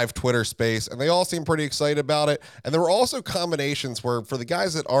live Twitter space, and they all seemed pretty excited about it. And there were also combinations where, for the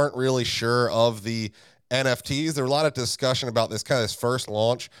guys that aren't really sure of the NFTs, there were a lot of discussion about this first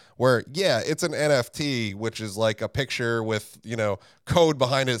launch where, yeah, it's an NFT, which is like a picture with, code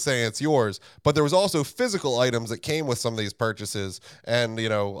behind it saying it's yours. But there was also physical items that came with some of these purchases, and,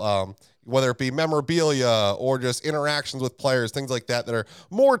 whether it be memorabilia or just interactions with players, things like that are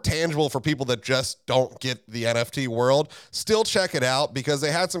more tangible for people that just don't get the NFT world. Still check it out because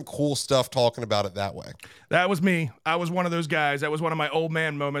they had some cool stuff talking about it that way. That was me. I was one of those guys. That was one of my old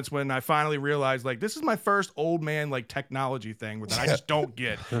man moments when I finally realized, this is my first old man, technology thing that I just don't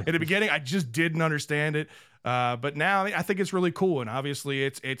get. In the beginning, I just didn't understand it. But now I think it's really cool. And obviously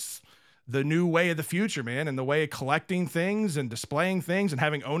it's the new way of the future, man, and the way of collecting things and displaying things and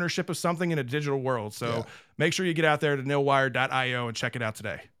having ownership of something in a digital world. So Make sure you get out there to nilwire.io and check it out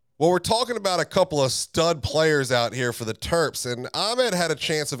today. Well, we're talking about a couple of stud players out here for the Terps, and Ahmed had a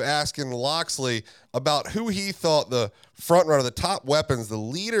chance of asking Loxley about who he thought the front runner, the top weapons, the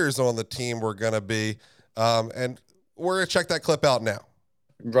leaders on the team were going to be. And we're going to check that clip out now.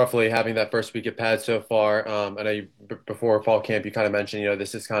 Roughly having that first week at Pad so far. I know before fall camp, you kind of mentioned,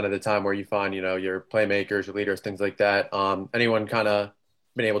 this is kind of the time where you find, your playmakers, your leaders, things like that. Anyone kind of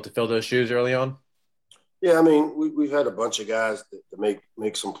been able to fill those shoes early on? Yeah, I mean, we've had a bunch of guys that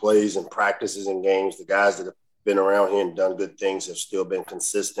make some plays in practices and games. The guys that have been around here and done good things have still been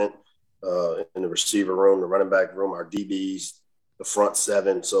consistent in the receiver room, the running back room, our DBs, the front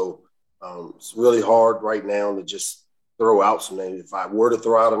 7. So it's really hard right now to just throw out some names. If I were to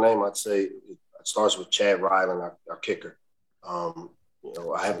throw out a name, I'd say it starts with Chad Ryland, our kicker. I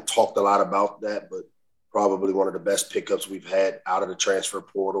haven't talked a lot about that, but probably one of the best pickups we've had out of the transfer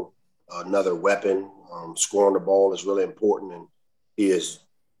portal. Another weapon. Scoring the ball is really important, and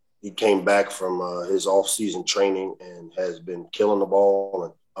he came back from his off-season training and has been killing the ball.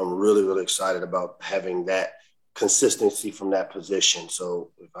 And I'm really, really excited about having that consistency from that position.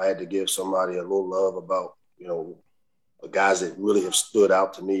 So if I had to give somebody a little love about, the guys that really have stood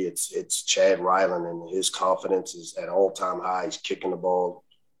out to me, it's Chad Ryland, and his confidence is at all-time high. He's kicking the ball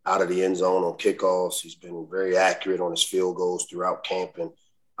out of the end zone on kickoffs. He's been very accurate on his field goals throughout camp, and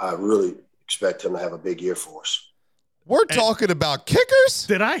I really expect him to have a big year for us. We're talking about kickers?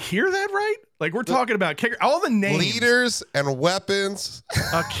 Did I hear that right? We're talking about kicker, all the names. Leaders and weapons.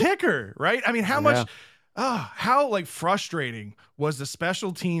 A kicker, right? I mean, how much how frustrating was the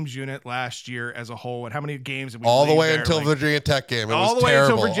special teams unit last year as a whole, and how many games did we all the way there? Until Virginia Tech game? It all was the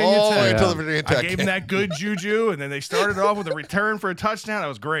terrible. way until Virginia all Tech. the way until the Virginia Tech I gave them that good juju, and then they started off with a return for a touchdown. That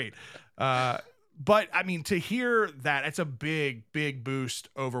was great. But I mean, to hear that, it's a big, big boost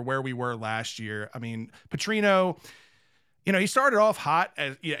over where we were last year. I mean, Petrino, he started off hot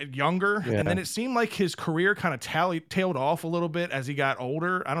as younger, and then it seemed like his career kind of tailed off a little bit as he got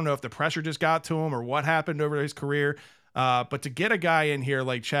older. I don't know if the pressure just got to him or what happened over his career. But to get a guy in here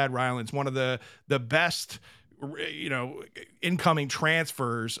like Chad Ryland's one of the best, incoming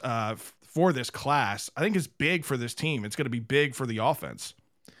transfers for this class, I think is big for this team. It's going to be big for the offense.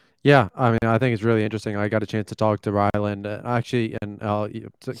 Yeah, I mean, I think it's really interesting. I got a chance to talk to Ryland actually, and a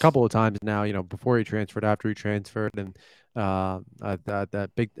couple of times now. Before he transferred, after he transferred, and at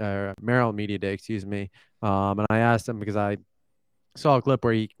that big Maryland media day, excuse me. And I asked him because I saw a clip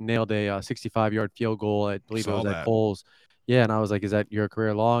where he nailed a 65-yard field goal. I believe it Saw was at that. Kohl's. Yeah, and I was like, "Is that your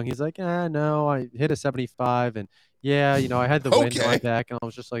career long?" He's like, no, I hit a 75, and yeah, I had the wind at my Okay. back, and I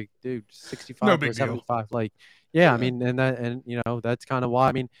was just like, dude, No 65 to big a deal. 75, like, yeah, I Yeah. mean, and that's kind of why.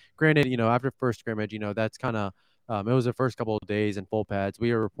 I mean, granted, after first scrimmage, that's kind of it was the first couple of days in full pads.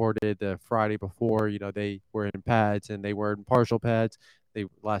 We were reported the Friday before, they were in pads and they were in partial pads.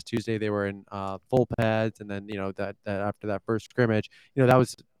 Last Tuesday they were in full pads, and then that after that first scrimmage, that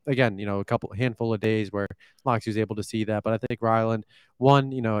was again, a handful of days where Moxie was able to see that. But I think Ryland,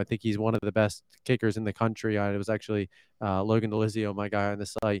 one, I think he's one of the best kickers in the country. It was actually Logan Delizio, my guy on the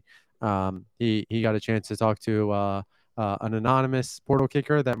site. He got a chance to talk to an anonymous portal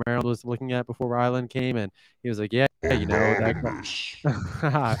kicker that Maryland was looking at before Ryland came, and he was like, "Yeah, that guy."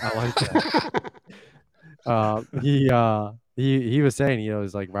 I like that. He was saying,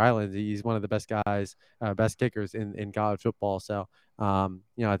 it's like Ryland, he's one of the best guys, best kickers in college football. So, I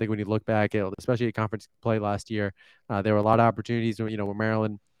think when you look back at, especially at conference play last year, there were a lot of opportunities where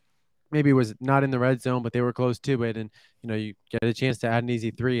Maryland maybe was not in the red zone, but they were close to it. And, you get a chance to add an easy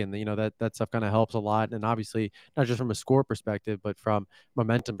three, and, that stuff kind of helps a lot. And obviously not just from a score perspective, but from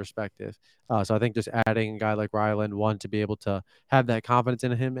momentum perspective. So I think just adding a guy like Ryland, one, to be able to have that confidence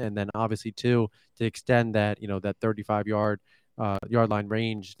in him. And then obviously two, to extend that, that 35-yard line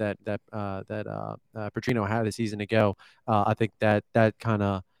range that Petrino had a season ago. I think that kind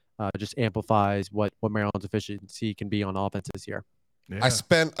of just amplifies what Maryland's efficiency can be on offense this year. Yeah. I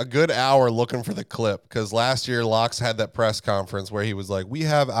spent a good hour looking for the clip because last year Locks had that press conference where he was like, "We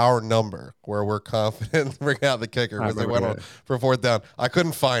have our number where we're confident to bring out the kicker," because they went on for fourth down. I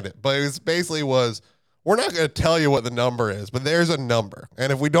couldn't find it, but it was basically we're not going to tell you what the number is, but there's a number, and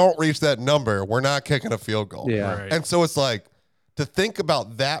if we don't reach that number, we're not kicking a field goal. Yeah. Right. And so it's like to think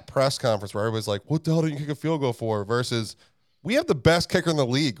about that press conference where everybody's like, "What the hell do you kick a field goal for?" versus we have the best kicker in the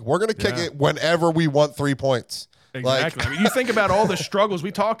league. We're going to kick it whenever we want 3 points. Exactly. I mean, you think about all the struggles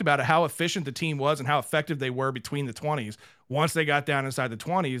we talked about, how efficient the team was and how effective they were between the 20s. Once they got down inside the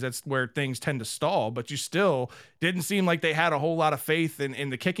 20s, that's where things tend to stall. But you still didn't seem like they had a whole lot of faith in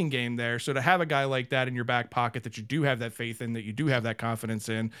the kicking game there. So to have a guy like that in your back pocket that you do have that faith in, that you do have that confidence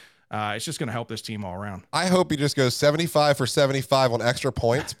in, it's just going to help this team all around. I hope he just goes 75 for 75 on extra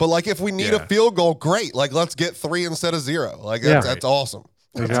points. But like, if we need a field goal, great. Like, let's get 3 instead of 0. Like, that's awesome.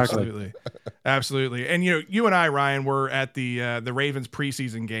 Exactly. Absolutely. And you and I, Ryan, were at the Ravens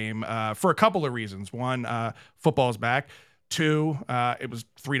preseason game for a couple of reasons. One, football's back. Two, it was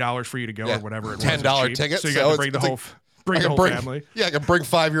 $3 for you to go or whatever. It was $10 ticket. So you got to bring the whole family. Yeah, I can bring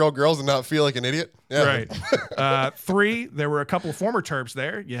 5-year-old girls and not feel like an idiot. Yeah. Right. 3, there were a couple of former Terps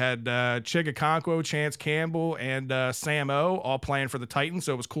there. You had Chig Okonkwo, Chance Campbell, and Sam O all playing for the Titans,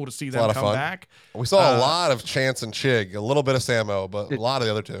 so it was cool to see them come back. We saw a lot of Chance and Chig, a little bit of Sam O, but a lot of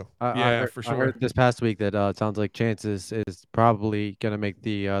the other two. For sure. I heard this past week that it sounds like Chance is probably going to make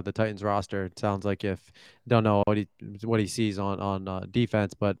the Titans roster. It sounds like don't know what he sees on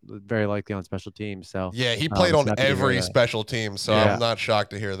defense, but very likely on special teams. So yeah, he played on every special team, so I'm not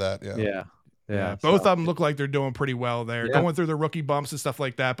shocked to hear that. Yeah. Both of them look like they're doing pretty well there, going through the rookie bumps and stuff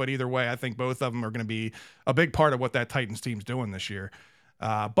like that. But either way, I think both of them are going to be a big part of what that Titans team's doing this year.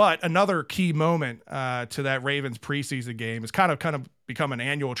 But another key moment to that Ravens preseason game is kind of become an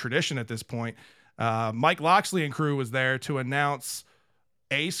annual tradition at this point. Mike Locksley and crew was there to announce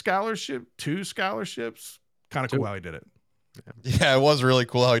a scholarship, 2 scholarships. Kind of cool how he did it. Yeah, it was really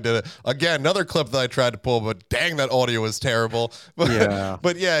cool how he did it. Again, another clip that I tried to pull, but dang, that audio was terrible. But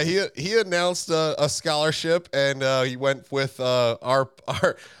yeah, he announced a scholarship, and he went with our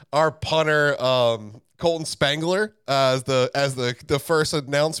punter Colton Spangler as the first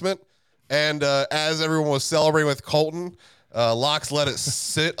announcement. And as everyone was celebrating with Colton, Locks let it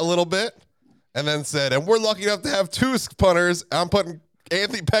sit a little bit, and then said, "And we're lucky enough to have 2 punters. I'm putting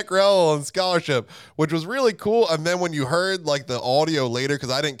Anthony Pecorello on scholarship," which was really cool. And then when you heard like the audio later, because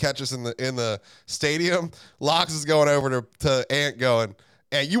I didn't catch this in the stadium, Locks is going over to Ant going,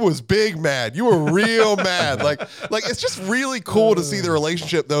 "And you was big mad. You were real mad." Like it's just really cool to see the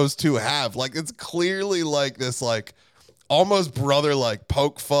relationship those two have. Like, it's clearly like this like almost brother like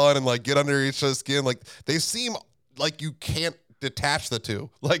poke fun and like get under each other's skin. Like, they seem like you can't detach the two.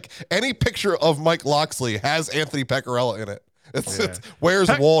 Like, any picture of Mike Locksley has Anthony Pecorello in it. It's where's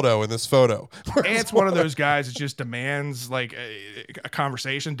Waldo in this photo? Ant's one of those guys that just demands like a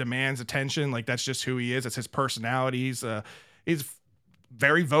conversation, demands attention. Like, that's just who he is. It's his personality. He's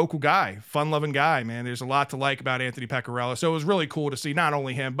very vocal guy, fun-loving guy, man. There's a lot to like about Anthony Pecorella. So it was really cool to see not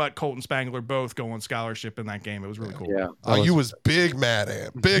only him, but Colton Spangler both go on scholarship in that game. It was really cool. Yeah. Oh, you was big mad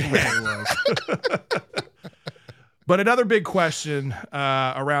at him. Big mad. But another big question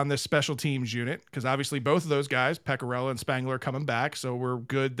around this special teams unit, because obviously both of those guys, Pecorella and Spangler, are coming back, so we're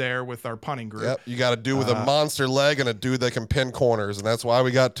good there with our punting group. Yep, you got to do with a monster leg and a dude that can pin corners, and that's why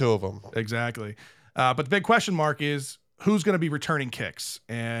we got two of them. Exactly. But the big question mark is who's going to be returning kicks?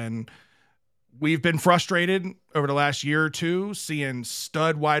 And we've been frustrated over the last year or two seeing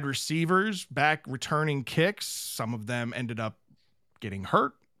stud wide receivers back returning kicks. Some of them ended up getting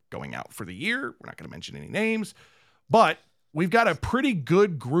hurt, going out for the year. We're not going to mention any names. But we've got a pretty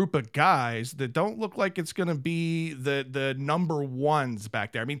good group of guys that don't look like it's going to be the number ones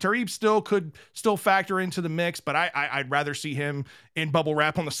back there. I mean, Tareeb could still factor into the mix, but I'd rather see him in bubble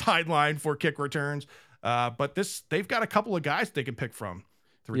wrap on the sideline for kick returns. But they've got a couple of guys they can pick from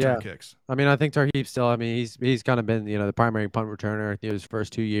to return kicks. I mean, I think Tareeb still, I mean, he's kind of been, the primary punt returner his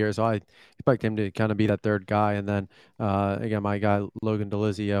first 2 years. So I expect him to kind of be that third guy. And then, again, my guy, Logan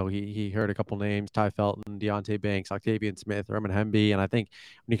Delizio, he heard a couple names, Ty Felton, Deontay Banks, Octavian Smith, Herman Hemby. And I think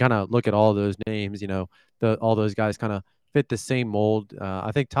when you kind of look at all those names, all those guys kind of fit the same mold.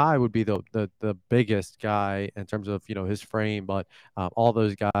 I think Ty would be the biggest guy in terms of, his frame, but all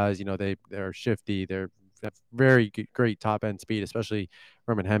those guys, they're shifty. They're very great top end speed, especially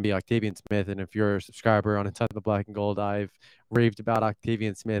Herman Hemby, Octavian Smith. And if you're a subscriber on Inside the Black and Gold, I've raved about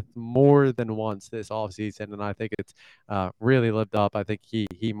Octavian Smith more than once this offseason, and I think it's really lived up. I think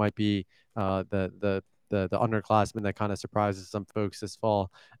he might be the underclassman that kind of surprises some folks this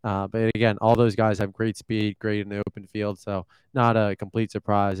fall. But again, all those guys have great speed, great in the open field, so not a complete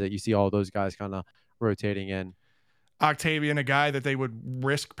surprise that you see all those guys kind of rotating in. Octavian, a guy that they would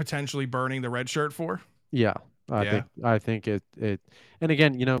risk potentially burning the red shirt for? Yeah. I think it and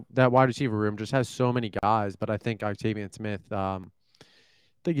again, that wide receiver room just has so many guys, but I think Octavian Smith, I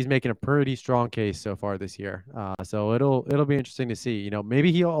think he's making a pretty strong case so far this year. So it'll be interesting to see.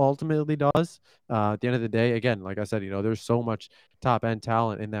 Maybe he ultimately does. At the end of the day, again, like I said, there's so much top end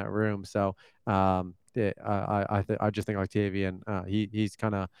talent in that room. So I just think Octavian, he's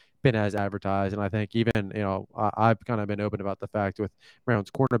kind of been as advertised, and I think even I've kind of been open about the fact with Browns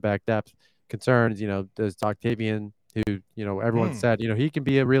cornerback depth concerns. Does Octavian, who everyone said he can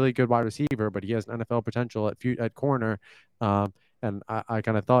be a really good wide receiver, but he has NFL potential at corner. And I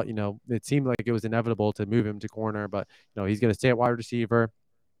kind of thought, it seemed like it was inevitable to move him to corner, but he's going to stay at wide receiver.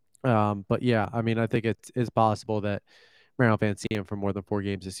 But yeah, I mean, I think it's possible that Maryland fans see him for more than 4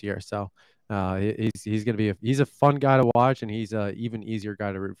 games this year. So he's going to be he's a fun guy to watch, and he's a even easier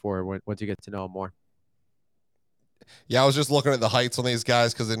guy to root for once you get to know him more. Yeah, I was just looking at the heights on these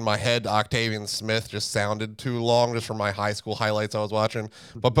guys because in my head, Octavian Smith just sounded too long just from my high school highlights I was watching.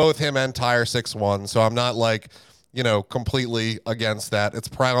 But both him and Ty are 6'1", so I'm not completely against that. It's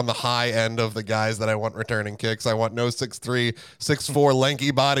probably on the high end of the guys that I want returning kicks. I want no 6'3", 6'4", lanky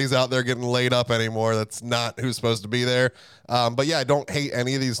bodies out there getting laid up anymore. That's not who's supposed to be there. But yeah, I don't hate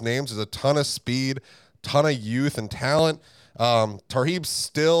any of these names. There's a ton of speed, ton of youth and talent. Tareeb's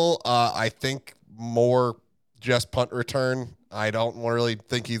still, I think, more just punt return. I don't really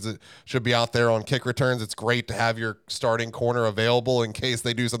think should be out there on kick returns. It's great to have your starting corner available in case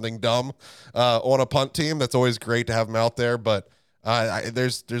they do something dumb on a punt team. That's always great to have them out there. But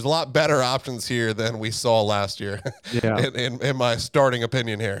there's a lot better options here than we saw last year. Yeah. in my starting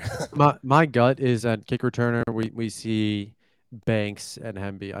opinion here. my gut is at kick returner we see Banks and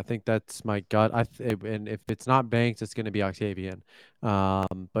Hemby. I think that's my gut. And if it's not Banks, it's going to be Octavian. But I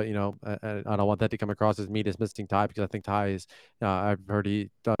don't want that to come across as me dismissing Ty, because I think Ty is. I've heard he's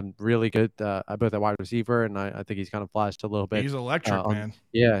done really good both at wide receiver, and I think he's kind of flashed a little bit. He's electric, man.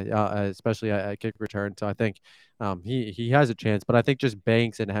 Yeah, especially at kick return. So I think he has a chance. But I think just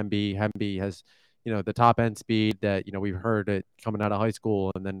Banks and Hemby has. The top end speed that, we've heard it coming out of high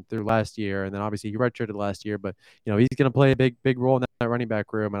school and then through last year. And then obviously he redshirted last year, but, he's going to play a big role in that running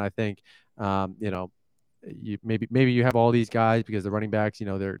back room. And I think, maybe you have all these guys because the running backs,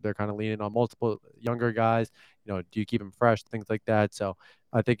 they're kind of leaning on multiple younger guys. Do you keep them fresh, things like that? So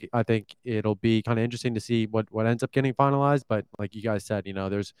I think it'll be kind of interesting to see what ends up getting finalized. But like you guys said,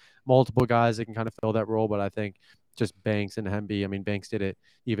 there's multiple guys that can kind of fill that role. But I think just Banks and Hemby. I mean, Banks did it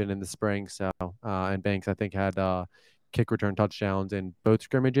even in the spring. So, and Banks, I think, had kick return touchdowns in both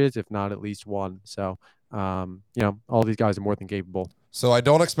scrimmages, if not at least one. So, all these guys are more than capable. So I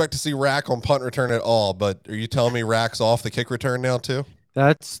don't expect to see Rack on punt return at all, but are you telling me Rack's off the kick return now too?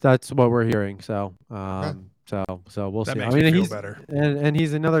 That's what we're hearing. So, okay. So we'll that see. Makes me feel he's better. And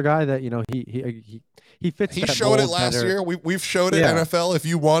he's another guy that, he fits. He that showed it mold last better. year. We've showed it. Yeah. NFL, if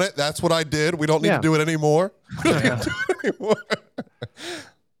you want it, that's what I did. We don't need Yeah. to do it anymore. We don't need Yeah. to do it anymore.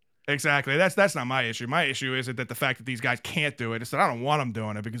 Exactly. That's not my issue. My issue isn't that the fact that these guys can't do it. It's that I don't want them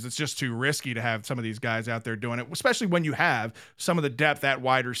doing it because it's just too risky to have some of these guys out there doing it, especially when you have some of the depth at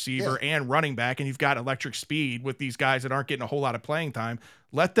wide receiver and running back, and you've got electric speed with these guys that aren't getting a whole lot of playing time.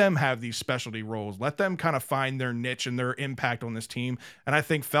 Let them have these specialty roles. Let them kind of find their niche and their impact on this team. And I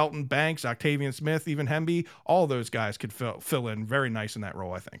think Felton, Banks, Octavian Smith, even Hemby, all those guys could fill in very nice in that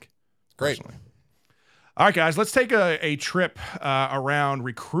role, I think. Great. Personally. All right, guys, let's take a trip around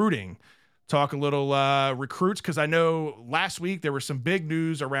recruiting. Talk a little recruits, because I know last week there was some big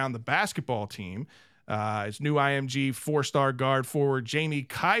news around the basketball team. His new IMG 4-star guard forward Jamie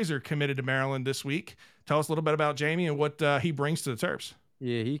Kaiser committed to Maryland this week. Tell us a little bit about Jamie and what he brings to the Terps.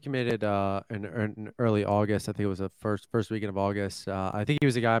 Yeah, he committed in early August. I think it was the first weekend of August. I think he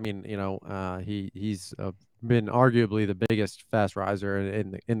was a guy. I mean, he's been arguably the biggest fast riser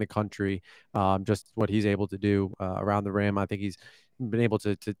in the country. Just what he's able to do around the rim. I think he's been able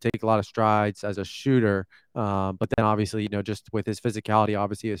to take a lot of strides as a shooter. But then obviously, just with his physicality,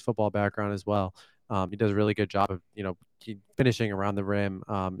 obviously his football background as well. He does a really good job of, finishing around the rim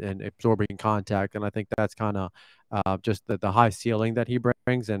and absorbing contact. And I think that's kind of just the high ceiling that he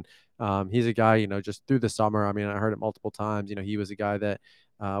brings. And he's a guy, just through the summer, I mean, I heard it multiple times, he was a guy that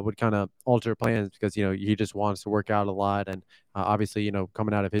would kind of alter plans because, he just wants to work out a lot. And obviously,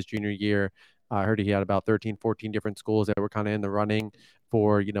 coming out of his junior year, I heard he had about 13, 14 different schools that were kind of in the running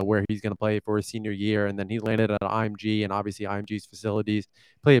for, where he's going to play for his senior year. And then he landed at IMG, and obviously IMG's facilities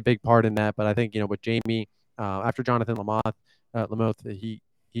play a big part in that. But I think, with Jamie, after Jonathan Lamoth,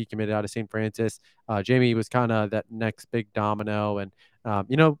 he committed out of St. Francis. Jamie was kind of that next big domino. And,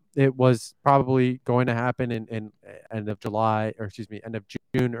 it was probably going to happen in end of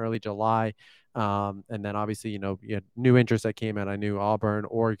June, early July. And then obviously, you had new interests that came in. I knew Auburn,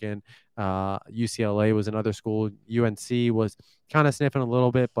 Oregon, UCLA was another school. UNC was kind of sniffing a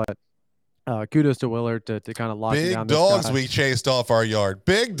little bit, but kudos to Willard to kind of lock him down. Big dogs this guy. we chased off our yard.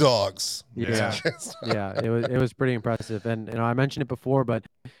 Big dogs. Yeah. Yeah, it was pretty impressive. And I mentioned it before, but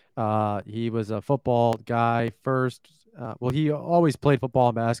he was a football guy first. Well, he always played football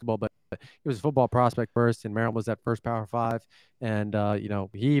and basketball, but he was a football prospect first, and Maryland was that first Power 5. And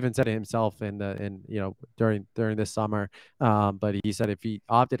he even said it himself during this summer. But he said if he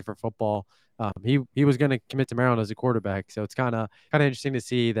opted for football, he was going to commit to Maryland as a quarterback. So it's kind of interesting to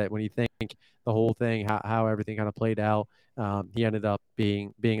see that when you think the whole thing, how everything kind of played out, he ended up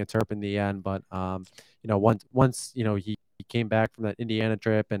being a Terp in the end. But once he came back from that Indiana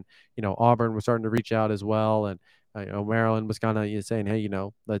trip, and Auburn was starting to reach out as well, and Maryland was kind of saying, hey,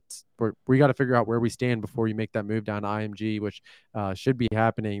 we got to figure out where we stand before you make that move down to IMG, which should be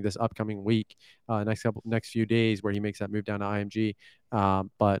happening this upcoming week, next few days, where he makes that move down to IMG.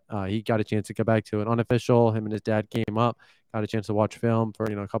 But he got a chance to go back to an unofficial. Him and his dad came up, got a chance to watch film for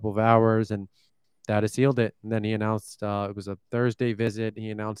a couple of hours, and that has sealed it. And then he announced it was a Thursday visit. He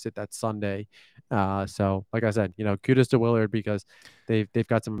announced it that Sunday. So like I said, kudos to Willard, because they've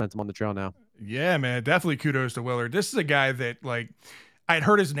got some momentum on the trail now. Yeah, man, definitely kudos to Willard. This is a guy that I'd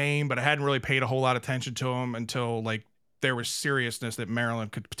heard his name, but I hadn't really paid a whole lot of attention to him until there was seriousness that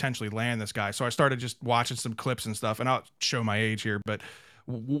Maryland could potentially land this guy. So I started just watching some clips and stuff, and I'll show my age here, but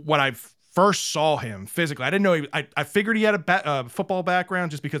when I first saw him physically, I didn't know I figured he had a football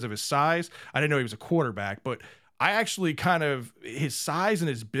background just because of his size. I didn't know he was a quarterback, but I actually his size and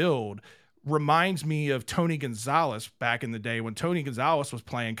his build reminds me of Tony Gonzalez back in the day when Tony Gonzalez was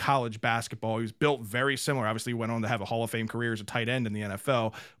playing college basketball. He was built very similar. Obviously, he went on to have a Hall of Fame career as a tight end in the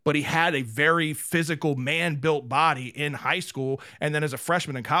NFL, but he had a very physical, man-built body in high school, and then as a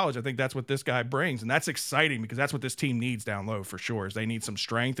freshman in college, I think that's what this guy brings, and that's exciting because that's what this team needs down low for sure. Is they need some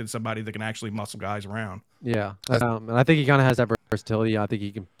strength and somebody that can actually muscle guys around. Yeah, and I think he kind of has that versatility. I think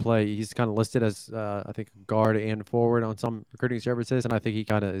he can play. He's kind of listed as I think guard and forward on some recruiting services, and I think he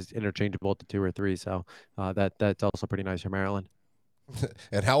kind of is interchangeable to 2 or 3. So that's also pretty nice for Maryland.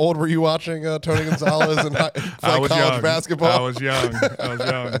 And how old were you watching Tony Gonzalez and play college basketball? I was young.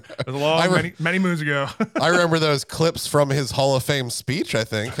 It was many moons ago. I remember those clips from his Hall of Fame speech, I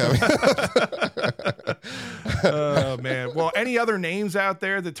think. Oh, man. Well, any other names out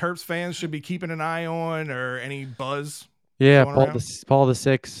there that Terps fans should be keeping an eye on, or any buzz? Yeah, Paul the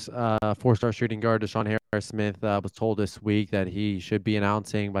 6, 4-star shooting guard Deshaun Smith was told this week that he should be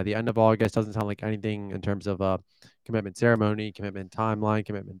announcing by the end of August. Doesn't sound like anything in terms of commitment ceremony, commitment timeline,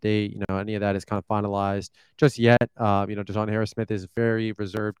 commitment date. Any of that is kind of finalized just yet. Deshaun Harris Smith is a very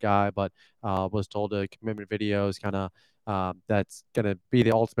reserved guy, but was told a commitment video is kind of that's going to be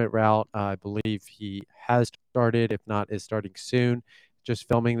the ultimate route. I believe he has started, if not is starting soon, just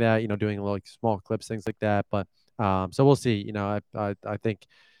filming that, doing like small clips, things like that. But so we'll see. I think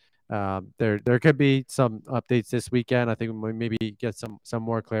there could be some updates this weekend. I think we maybe get some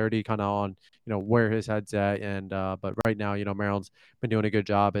more clarity kind of on where his head's at. And but right now, Maryland's been doing a good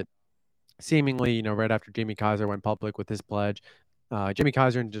job at seemingly, right after Jamie Kaiser went public with his pledge. Jamie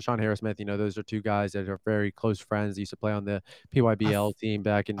Kaiser and Deshaun Harris Smith, those are two guys that are very close friends. They used to play on the PYBL team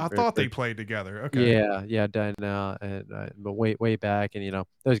back in. I thought they played together. Okay. Yeah, then but way back, and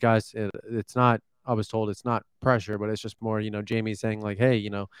those guys. It's not. I was told it's not pressure, but it's just more, Jamie saying like, hey, you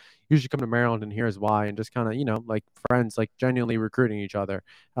should come to Maryland, and here's why, and just kind of, like friends, like genuinely recruiting each other.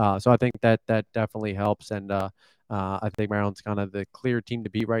 So I think that definitely helps, and I think Maryland's kind of the clear team to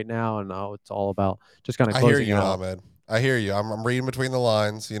beat right now, and it's all about just kind of closing I hear you, out. Ahmed. I hear you. I'm reading between the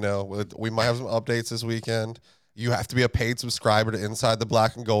lines. We might have some updates this weekend. You have to be a paid subscriber to Inside the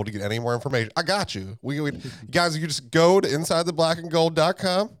Black and Gold to get any more information. I got you. Guys, you just go to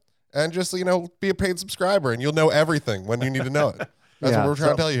InsideTheBlackandGold.com and just be a paid subscriber, and you'll know everything when you need to know it. That's what we're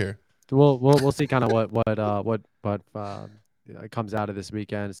trying to tell you here. We'll see kind of what comes out of this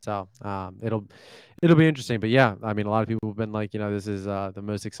weekend. So it'll be interesting. But yeah, I mean, a lot of people have been like, this is the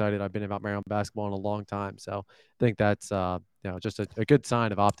most excited I've been about Maryland basketball in a long time. So I think that's just a good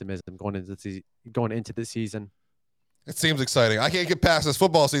sign of optimism going into the season. It seems exciting. I can't get past this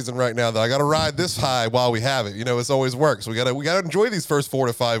football season right now, though. I got to ride this high while we have it. It's always works. We got to enjoy these first 4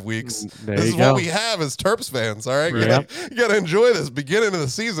 to 5 weeks. This is what we have as Terps fans. All right, you got to enjoy this beginning of the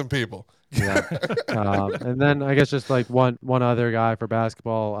season, people. Yeah. And then I guess just like one other guy for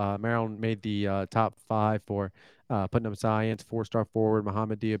basketball, Maryland made the top 5 for Putnam Science, 4-star forward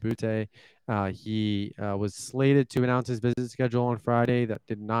Mohamed Diabute. He was slated to announce his visit schedule on Friday. That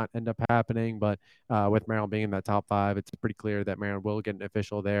did not end up happening, but with Maryland being in that top 5, it's pretty clear that Maryland will get an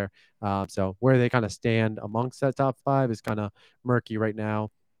official there. So where they kind of stand amongst that top 5 is kind of murky right now.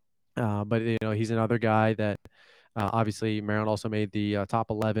 But he's another guy that obviously Maryland also made the top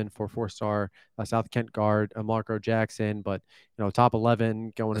 11 for 4-star South Kent guard Marco Jackson, but top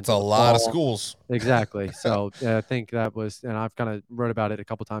 11 going into a lot of schools. Exactly. So I think that was, and I've kind of wrote about it a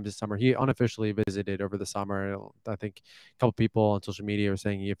couple times this summer. He unofficially visited over the summer. I think a couple people on social media were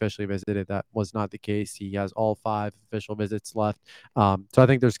saying he officially visited. That was not the case. He has all 5 official visits left. So I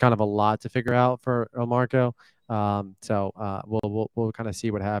think there's kind of a lot to figure out for Marco. So we'll kind of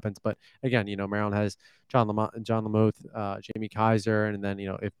see what happens. But again, Maryland has John Lamoth, Jamie Kaiser, and then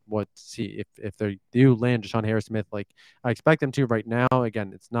if they do land Deshaun Harris Smith, like I expect them to right now.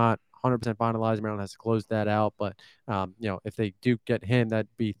 Again, it's not 100% finalized. Maryland has to close that out. But if they do get him, that'd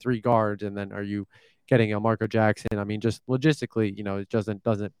be 3 guards, and then are you getting a Marco Jackson? I mean, just logistically, it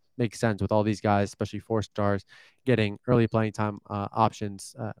doesn't make sense with all these guys, especially 4-stars, getting early playing time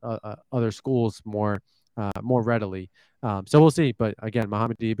options other schools more readily. So we'll see. But again,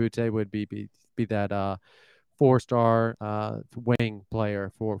 Mohamed Diabute would be that 4-star wing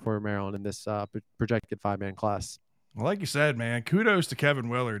player for Maryland in this projected 5-man class. Well, like you said, man, kudos to Kevin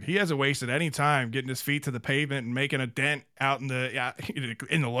Willard. He hasn't wasted any time getting his feet to the pavement and making a dent out in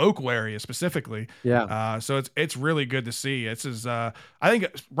the local area specifically. Yeah. So it's really good to see. This is I think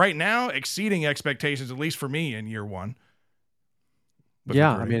right now exceeding expectations, at least for me in year 1.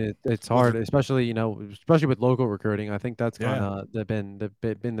 Yeah, I mean it's hard, especially with local recruiting. I think that's kind of been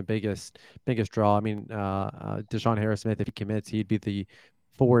the biggest draw. I mean, Deshaun Harris Smith, if he commits, he'd be the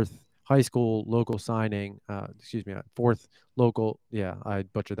 4th high school local signing. 4th local. Yeah, I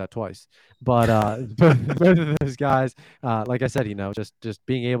butchered that twice. But both of those guys, like I said, just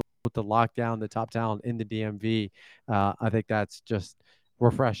being able to lock down the top talent in the DMV, I think that's just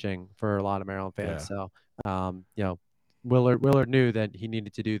refreshing for a lot of Maryland fans. Yeah. So, Willard knew that he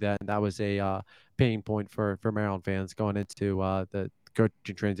needed to do that, and that was a pain point for Maryland fans going into the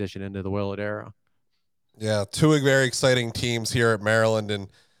coaching transition into the Willard era. Yeah, 2 very exciting teams here at Maryland, and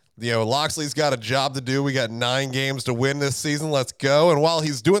Loxley's got a job to do. We got 9 games to win this season. Let's go. And while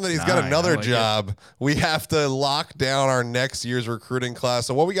he's doing that, he's got another job. We have to lock down our next year's recruiting class.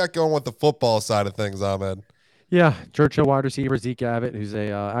 So what we got going with the football side of things, Ahmed? Yeah, Churchill wide receiver Zeke Abbott, who's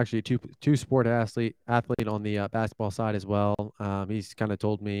actually a two-sport athlete on the basketball side as well. He's kind of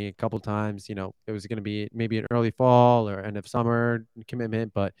told me a couple times, it was going to be maybe an early fall or end of summer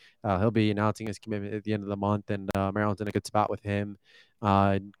commitment, but he'll be announcing his commitment at the end of the month, and Maryland's in a good spot with him.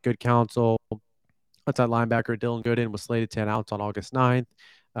 Good counsel. outside linebacker Dylan Gooden was slated to announce on August 9th.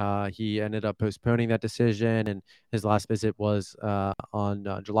 He ended up postponing that decision, and his last visit was on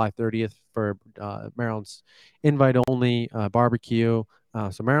July 30th for Maryland's invite-only barbecue.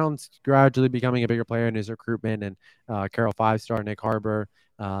 So Maryland's gradually becoming a bigger player in his recruitment, and Carroll five-star Nick Harbor.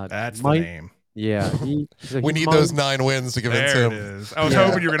 That's the name. Yeah. We need those 9 wins to convince There him. it is. I was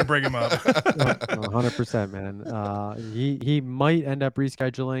hoping you were going to bring him up. 100%, man. He might end up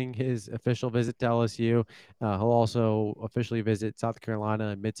rescheduling his official visit to LSU. He'll also officially visit South Carolina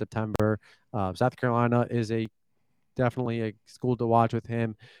in mid-September. South Carolina is definitely a school to watch with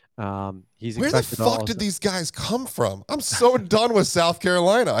him. He's Where the fuck did these guys come from? I'm so done with South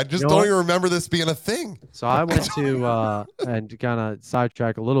Carolina. I just don't even remember this being a thing. So I went to, and kind of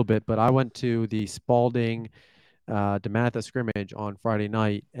sidetrack a little bit, but I went to the Spalding DeMatha scrimmage on Friday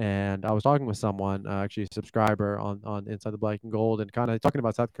night, and I was talking with someone, actually a subscriber on Inside the Black and Gold, and kind of talking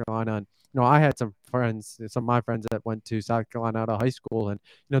about South Carolina. And I had some of my friends that went to South Carolina out of high school, and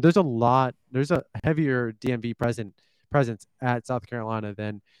there's a heavier DMV presence at South Carolina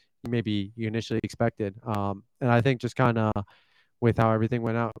than maybe you initially expected. And I think just kind of with how everything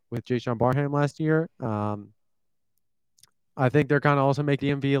went out with Jayshon Barham last year, I think they're kind of also make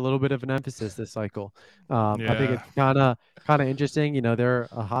DMV a little bit of an emphasis this cycle. I think it's kind of interesting. They're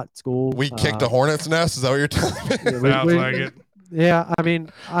a hot school. We kicked a hornet's nest. Is that what you're telling me? Sounds like it. Yeah, I mean,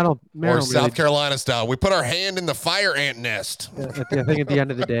 I don't. Or South Carolina style. We put our hand in the fire ant nest. I think at the end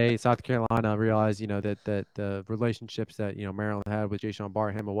of the day, South Carolina realized, that the relationships that Maryland had with Jayshon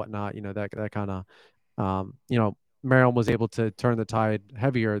Barham and whatnot, that kind of, Maryland was able to turn the tide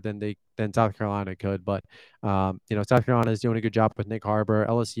heavier than South Carolina could. But South Carolina is doing a good job with Nick Harbor.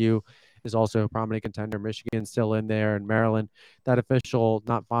 LSU is also a prominent contender. Michigan's still in there, and Maryland, that official,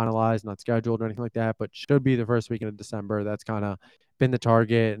 not finalized, not scheduled or anything like that, but should be the first weekend of December. That's kind of been the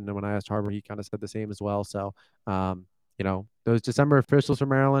target. And then when I asked Harbor, he kind of said the same as well. So, those December officials for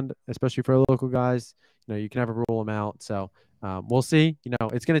Maryland, especially for local guys, you can never rule them out. So we'll see.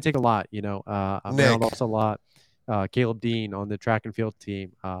 It's going to take a lot. Maryland also a lot. Caleb Dean on the track and field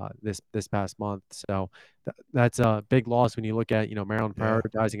team this past month. So that's a big loss when you look at, Maryland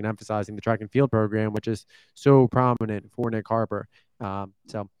prioritizing and emphasizing the track and field program, which is so prominent for Nick Harbor.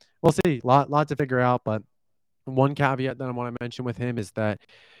 So we'll see. Lot to figure out. But one caveat that I want to mention with him is that,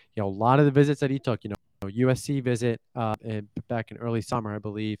 a lot of the visits that he took, USC visit back in early summer, I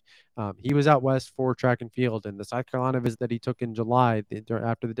believe. He was out west for track and field, and the South Carolina visit that he took in July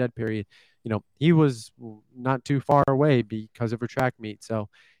after the dead period, he was not too far away because of a track meet. So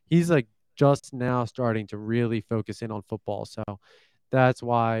he's like just now starting to really focus in on football. So that's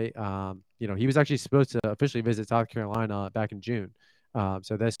why, he was actually supposed to officially visit South Carolina back in June.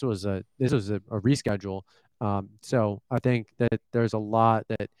 So this was a reschedule. So I think that there's a lot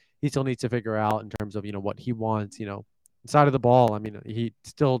that he still needs to figure out in terms of, what he wants, side of the ball. I mean, he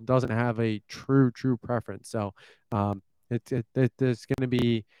still doesn't have a true preference. So there's going to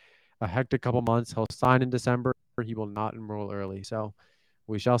be a hectic couple months. He'll sign in December. He will not enroll early. So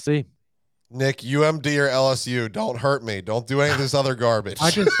we shall see. Nick, UMD or LSU, don't hurt me. Don't do any of this other garbage.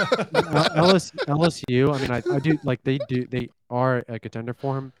 I just LSU. I mean, I do like they are a contender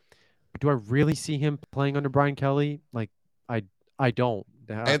for him. But do I really see him playing under Brian Kelly? Like, I don't.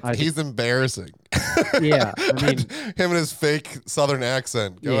 He's embarrassing. Yeah, I mean, him and his fake Southern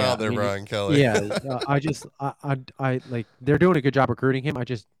accent. Go out there, Brian Kelly. Yeah, I like they're doing a good job recruiting him. I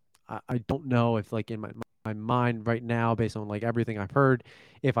don't know if like in my mind right now, based on like everything I've heard,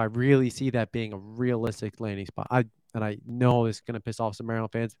 if I really see that being a realistic landing spot. I know it's going to piss off some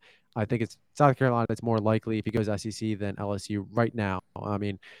Maryland fans. I think it's South Carolina. It's more likely if he goes SEC than LSU right now. I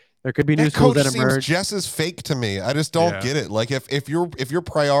mean, there could be new schools that emerge. Seems just as fake to me. I just don't get it. Like if you're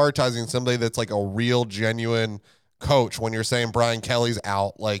prioritizing somebody that's like a real genuine coach when you're saying Brian Kelly's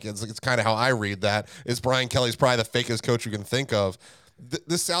out, like it's kind of how I read that. Is Brian Kelly's probably the fakest coach you can think of.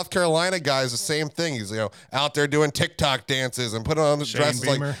 This South Carolina guy is the same thing. He's out there doing TikTok dances and putting on the dresses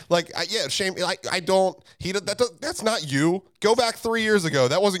Shane. That's not you. Go back 3 years ago.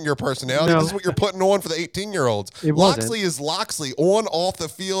 That wasn't your personality. No. This is what you're putting on for the 18-year-olds. Loxley is Loxley on off the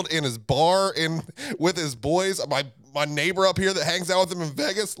field in his bar with his boys. My neighbor up here that hangs out with him in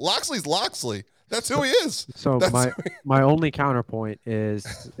Vegas. Loxley's Loxley. That's who he is. So my only counterpoint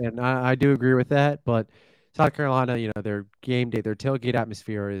is, and I do agree with that, but South Carolina, they're game day, their tailgate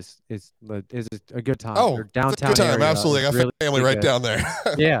atmosphere is a good time. Oh, Their it's a downtown good time. area Absolutely. is I got really family right good. down there.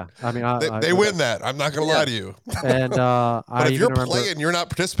 Yeah, I mean, They win that. I'm not going to lie to you. And But I if even you're remember, playing, you're not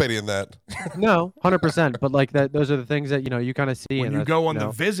participating in that. no, 100%. But like that, those are the things that you kind of see. When and you that's, go on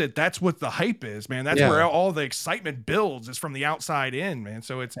the visit, that's what the hype is, man. That's Yeah. where all the excitement builds. Is from the outside in, man.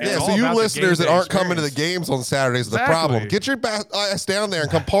 So it's Yeah, all so you about the listeners game that day aren't coming to the experience. games on Saturdays is the problem. Exactly. Get your ass down there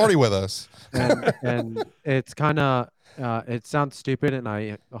and come party with us. and it's kind of it sounds stupid, and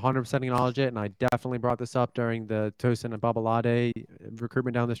I 100% acknowledge it, and I definitely brought this up during the Tosin and Babalade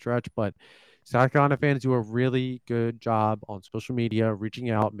recruitment down the stretch, but South Carolina fans do a really good job on social media, reaching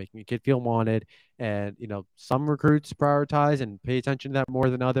out, making a kid feel wanted, and some recruits prioritize and pay attention to that more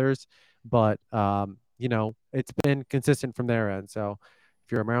than others, but it's been consistent from their end. So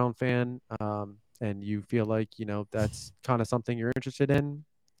if you're a Maryland fan and you feel like that's kind of something you're interested in,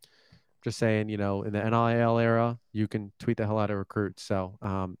 just saying, in the NIL era, you can tweet the hell out of recruits. So,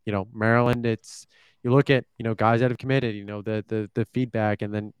 Maryland, you look at, guys that have committed, the feedback,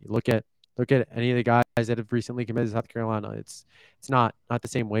 and then you look at any of the guys that have recently committed to South Carolina. It's not the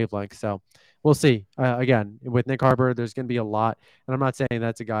same wavelength. So we'll see. Again, with Nick Harbor, there's going to be a lot, and I'm not saying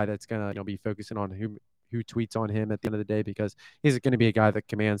that's a guy that's going to be focusing on who tweets on him at the end of the day, because he's going to be a guy that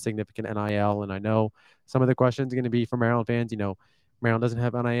commands significant NIL. And I know some of the questions are going to be from Maryland fans, Maryland doesn't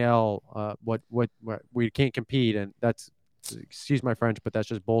have NIL. What we can't compete, and that's, excuse my French, but that's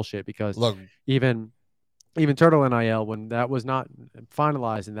just bullshit. Because Look, even Turtle NIL, when that was not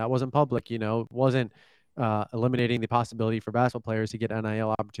finalized and that wasn't public, wasn't eliminating the possibility for basketball players to get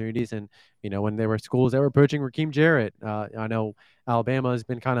NIL opportunities. And when there were schools that were approaching Raheem Jarrett, I know Alabama has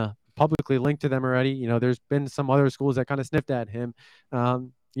been kind of publicly linked to them already. There's been some other schools that kind of sniffed at him.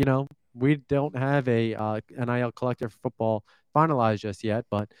 We don't have a NIL collective football finalized just yet,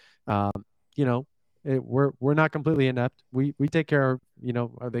 but we're not completely inept. We take care of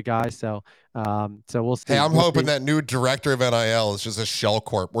the guys. So we'll see. hey, I'm We'll hoping see. that new director of NIL is just a shell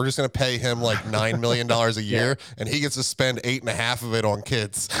corp. We're just going to pay him like $9 million a year, and he gets to spend 8.5 of it on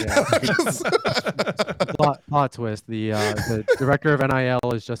kids. Plot twist: the director of NIL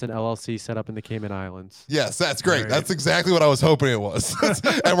is just an LLC set up in the Cayman Islands. Yes, that's great. Right. That's exactly what I was hoping it was.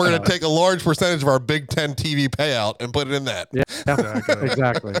 And we're going to take a large percentage of our Big Ten TV payout and put it in that. Yeah,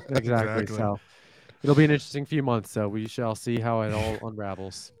 Exactly. exactly. So it'll be an interesting few months. So we shall see how it all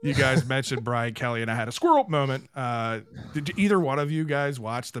unravels. You guys mentioned Brian Kelly, and I had a squirrel moment. Did either one of you guys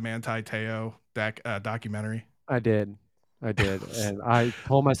watch the Manti Te'o documentary? I did, and I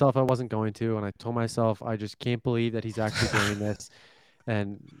told myself I wasn't going to, and I told myself I just can't believe that he's actually doing this.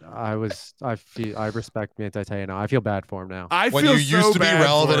 And I respect Manti Te'o now. I feel bad for him now. When you used to be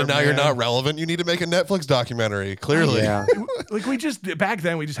relevant and now you're not relevant, you need to make a Netflix documentary. Clearly. Yeah. Like back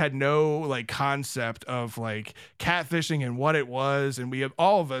then we just had no like concept of like catfishing and what it was, and we have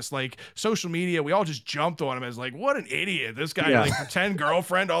all of us like social media, we all just jumped on him as like, what an idiot, this guy, like pretend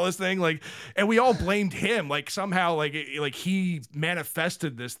girlfriend, all this thing, like, and we all blamed him, like somehow like he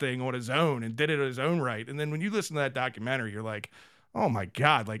manifested this thing on his own and did it on his own right. And then when you listen to that documentary, you're like, oh my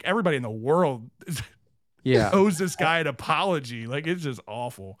God, like everybody in the world owes this guy an apology. Like it's just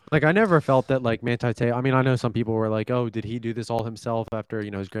awful. Like I never felt that like Manti Te'o. I mean, I know some people were like, "Oh, did he do this all himself after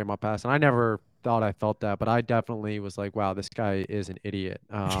his grandma passed?" And I never thought I felt that, but I definitely was like, "Wow, this guy is an idiot."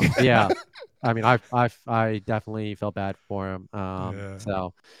 Yeah, I mean, I definitely felt bad for him.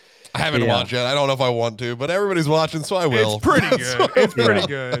 So I haven't watched yet. I don't know if I want to, but everybo's watching, so I will. It's pretty good. It's pretty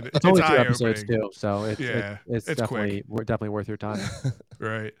good. It's only 2 eye-opening. episodes too, so it's definitely quick. definitely worth your time.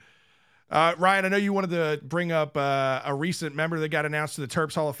 Right. Ryan, I know you wanted to bring up a recent member that got announced to the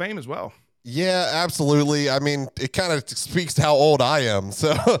Terps Hall of Fame as well. Yeah, absolutely. I mean, it kind of speaks to how old I am.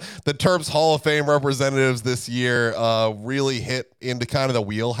 So the Terps Hall of Fame representatives this year really hit into kind of the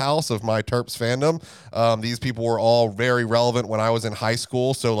wheelhouse of my Terps fandom. These people were all very relevant when I was in high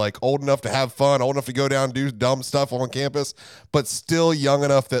school. So like old enough to have fun, old enough to go down and do dumb stuff on campus, but still young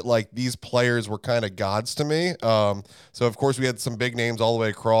enough that like these players were kind of gods to me. So of course we had some big names all the way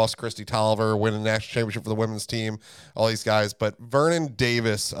across. Christy Tolliver winning the national championship for the women's team, all these guys. But Vernon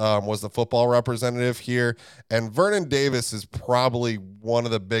Davis was the football representative here, and Vernon Davis is probably one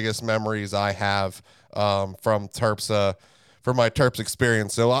of the biggest memories I have from Terps, from my Terps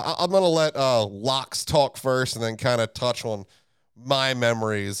experience. So I'm going to let Locks talk first and then kind of touch on my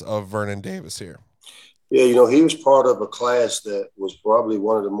memories of Vernon Davis here. Yeah, he was part of a class that was probably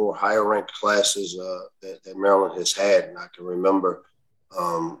one of the more higher ranked classes that Maryland has had. And I can remember,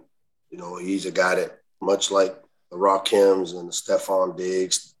 he's a guy that, much like the Rakims and the Stephon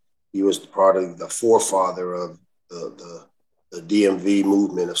Diggs, he was part of the forefather of the DMV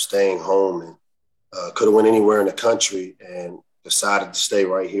movement of staying home. And could have went anywhere in the country and decided to stay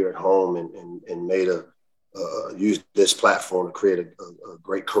right here at home and made used this platform to create a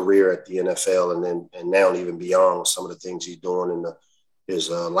great career at the NFL and now even beyond with some of the things he's doing in his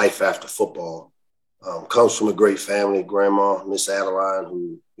life after football. Comes from a great family, grandma, Miss Adeline,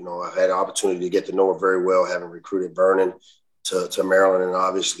 who, I've had the opportunity to get to know her very well, having recruited Vernon to Maryland, and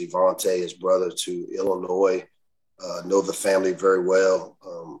obviously Vontae, his brother, to Illinois. Know the family very well.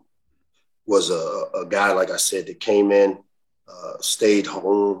 Was a guy, like I said, that came in, stayed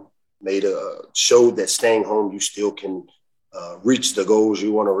home, showed that staying home, you still can reach the goals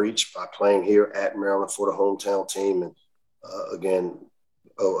you want to reach by playing here at Maryland for the hometown team. And again,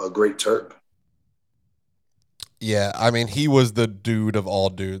 a great Terp. Yeah, I mean, he was the dude of all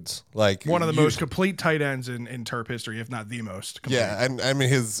dudes. Like one of the most complete tight ends in Terp history, if not the most complete. Yeah, and I mean,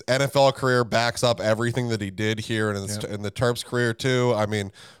 his NFL career backs up everything that he did here and in the Terps career too. I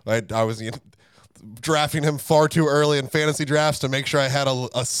mean, I was drafting him far too early in fantasy drafts to make sure I had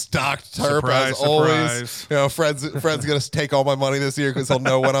a stocked Terp as always. Fred's gonna take all my money this year because he'll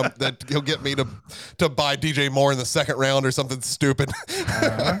know when that he'll get me to buy DJ Moore in the second round or something stupid.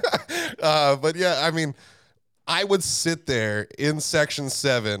 But yeah, I mean, I would sit there in Section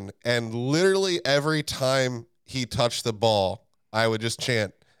 7 and literally every time he touched the ball, I would just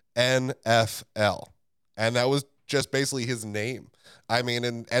chant NFL. And that was just basically his name. I mean,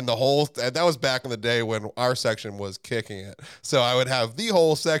 and that was back in the day when our section was kicking it. So I would have the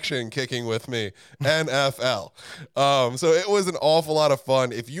whole section kicking with me, NFL. So it was an awful lot of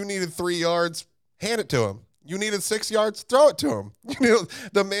fun. If you needed 3 yards, hand it to him. You needed 6 yards, throw it to him.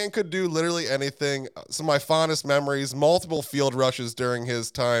 The man could do literally anything. Some of my fondest memories, multiple field rushes during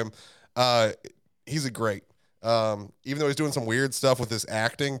his time. He's a great. Even though he's doing some weird stuff with his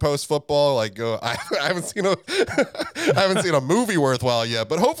acting post football, I haven't seen a movie worthwhile yet.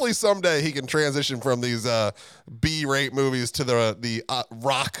 But hopefully someday he can transition from these B-rate movies to the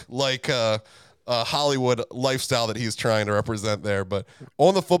rock Hollywood lifestyle that he's trying to represent there. But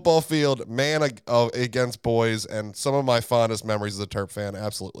on the football field, man against boys, and some of my fondest memories as a Terp fan,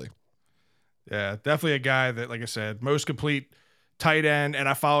 absolutely. Yeah, definitely a guy that, like I said, most complete tight end, and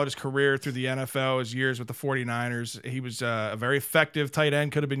I followed his career through the NFL, his years with the 49ers. He was a very effective tight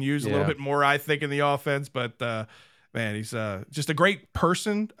end, could have been used a little bit more, I think, in the offense, but man, he's just a great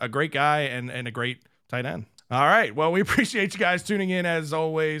person, a great guy, and a great tight end. All right. Well, we appreciate you guys tuning in as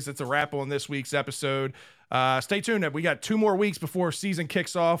always. It's a wrap on this week's episode. Stay tuned. We got 2 more weeks before season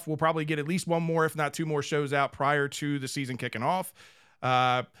kicks off. We'll probably get at least 1 more, if not 2 more shows out prior to the season kicking off.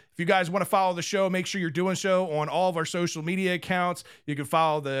 If you guys want to follow the show, make sure you're doing so on all of our social media accounts. You can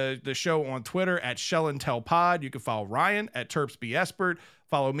follow the show on Twitter at Shell and Tell Pod. You can follow Ryan at Terps B. Espert.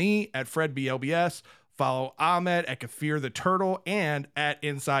 Follow me at Fred BLBS. Follow Ahmed at Kafir the Turtle and at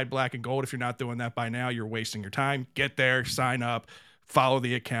Inside Black and Gold. If you're not doing that by now, you're wasting your time. Get there, sign up, follow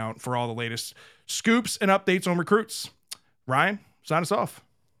the account for all the latest scoops and updates on recruits. Ryan, sign us off.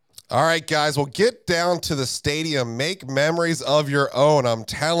 All right, guys, well, get down to the stadium. Make memories of your own. I'm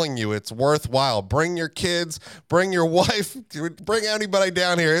telling you, it's worthwhile. Bring your kids, bring your wife, bring anybody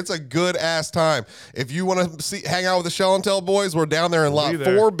down here. It's a good-ass time. If you want to hang out with the Shell and Tell boys, we're down there in Lot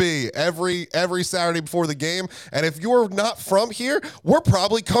 4B every Saturday before the game. And if you're not from here, we're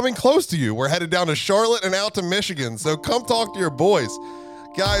probably coming close to you. We're headed down to Charlotte and out to Michigan, so come talk to your boys.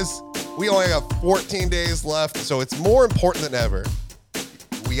 Guys, we only have 14 days left, so it's more important than ever.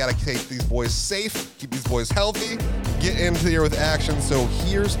 We got to keep these boys safe, keep these boys healthy, get into the year with action. So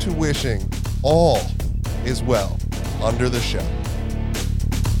here's to wishing all is well under the show.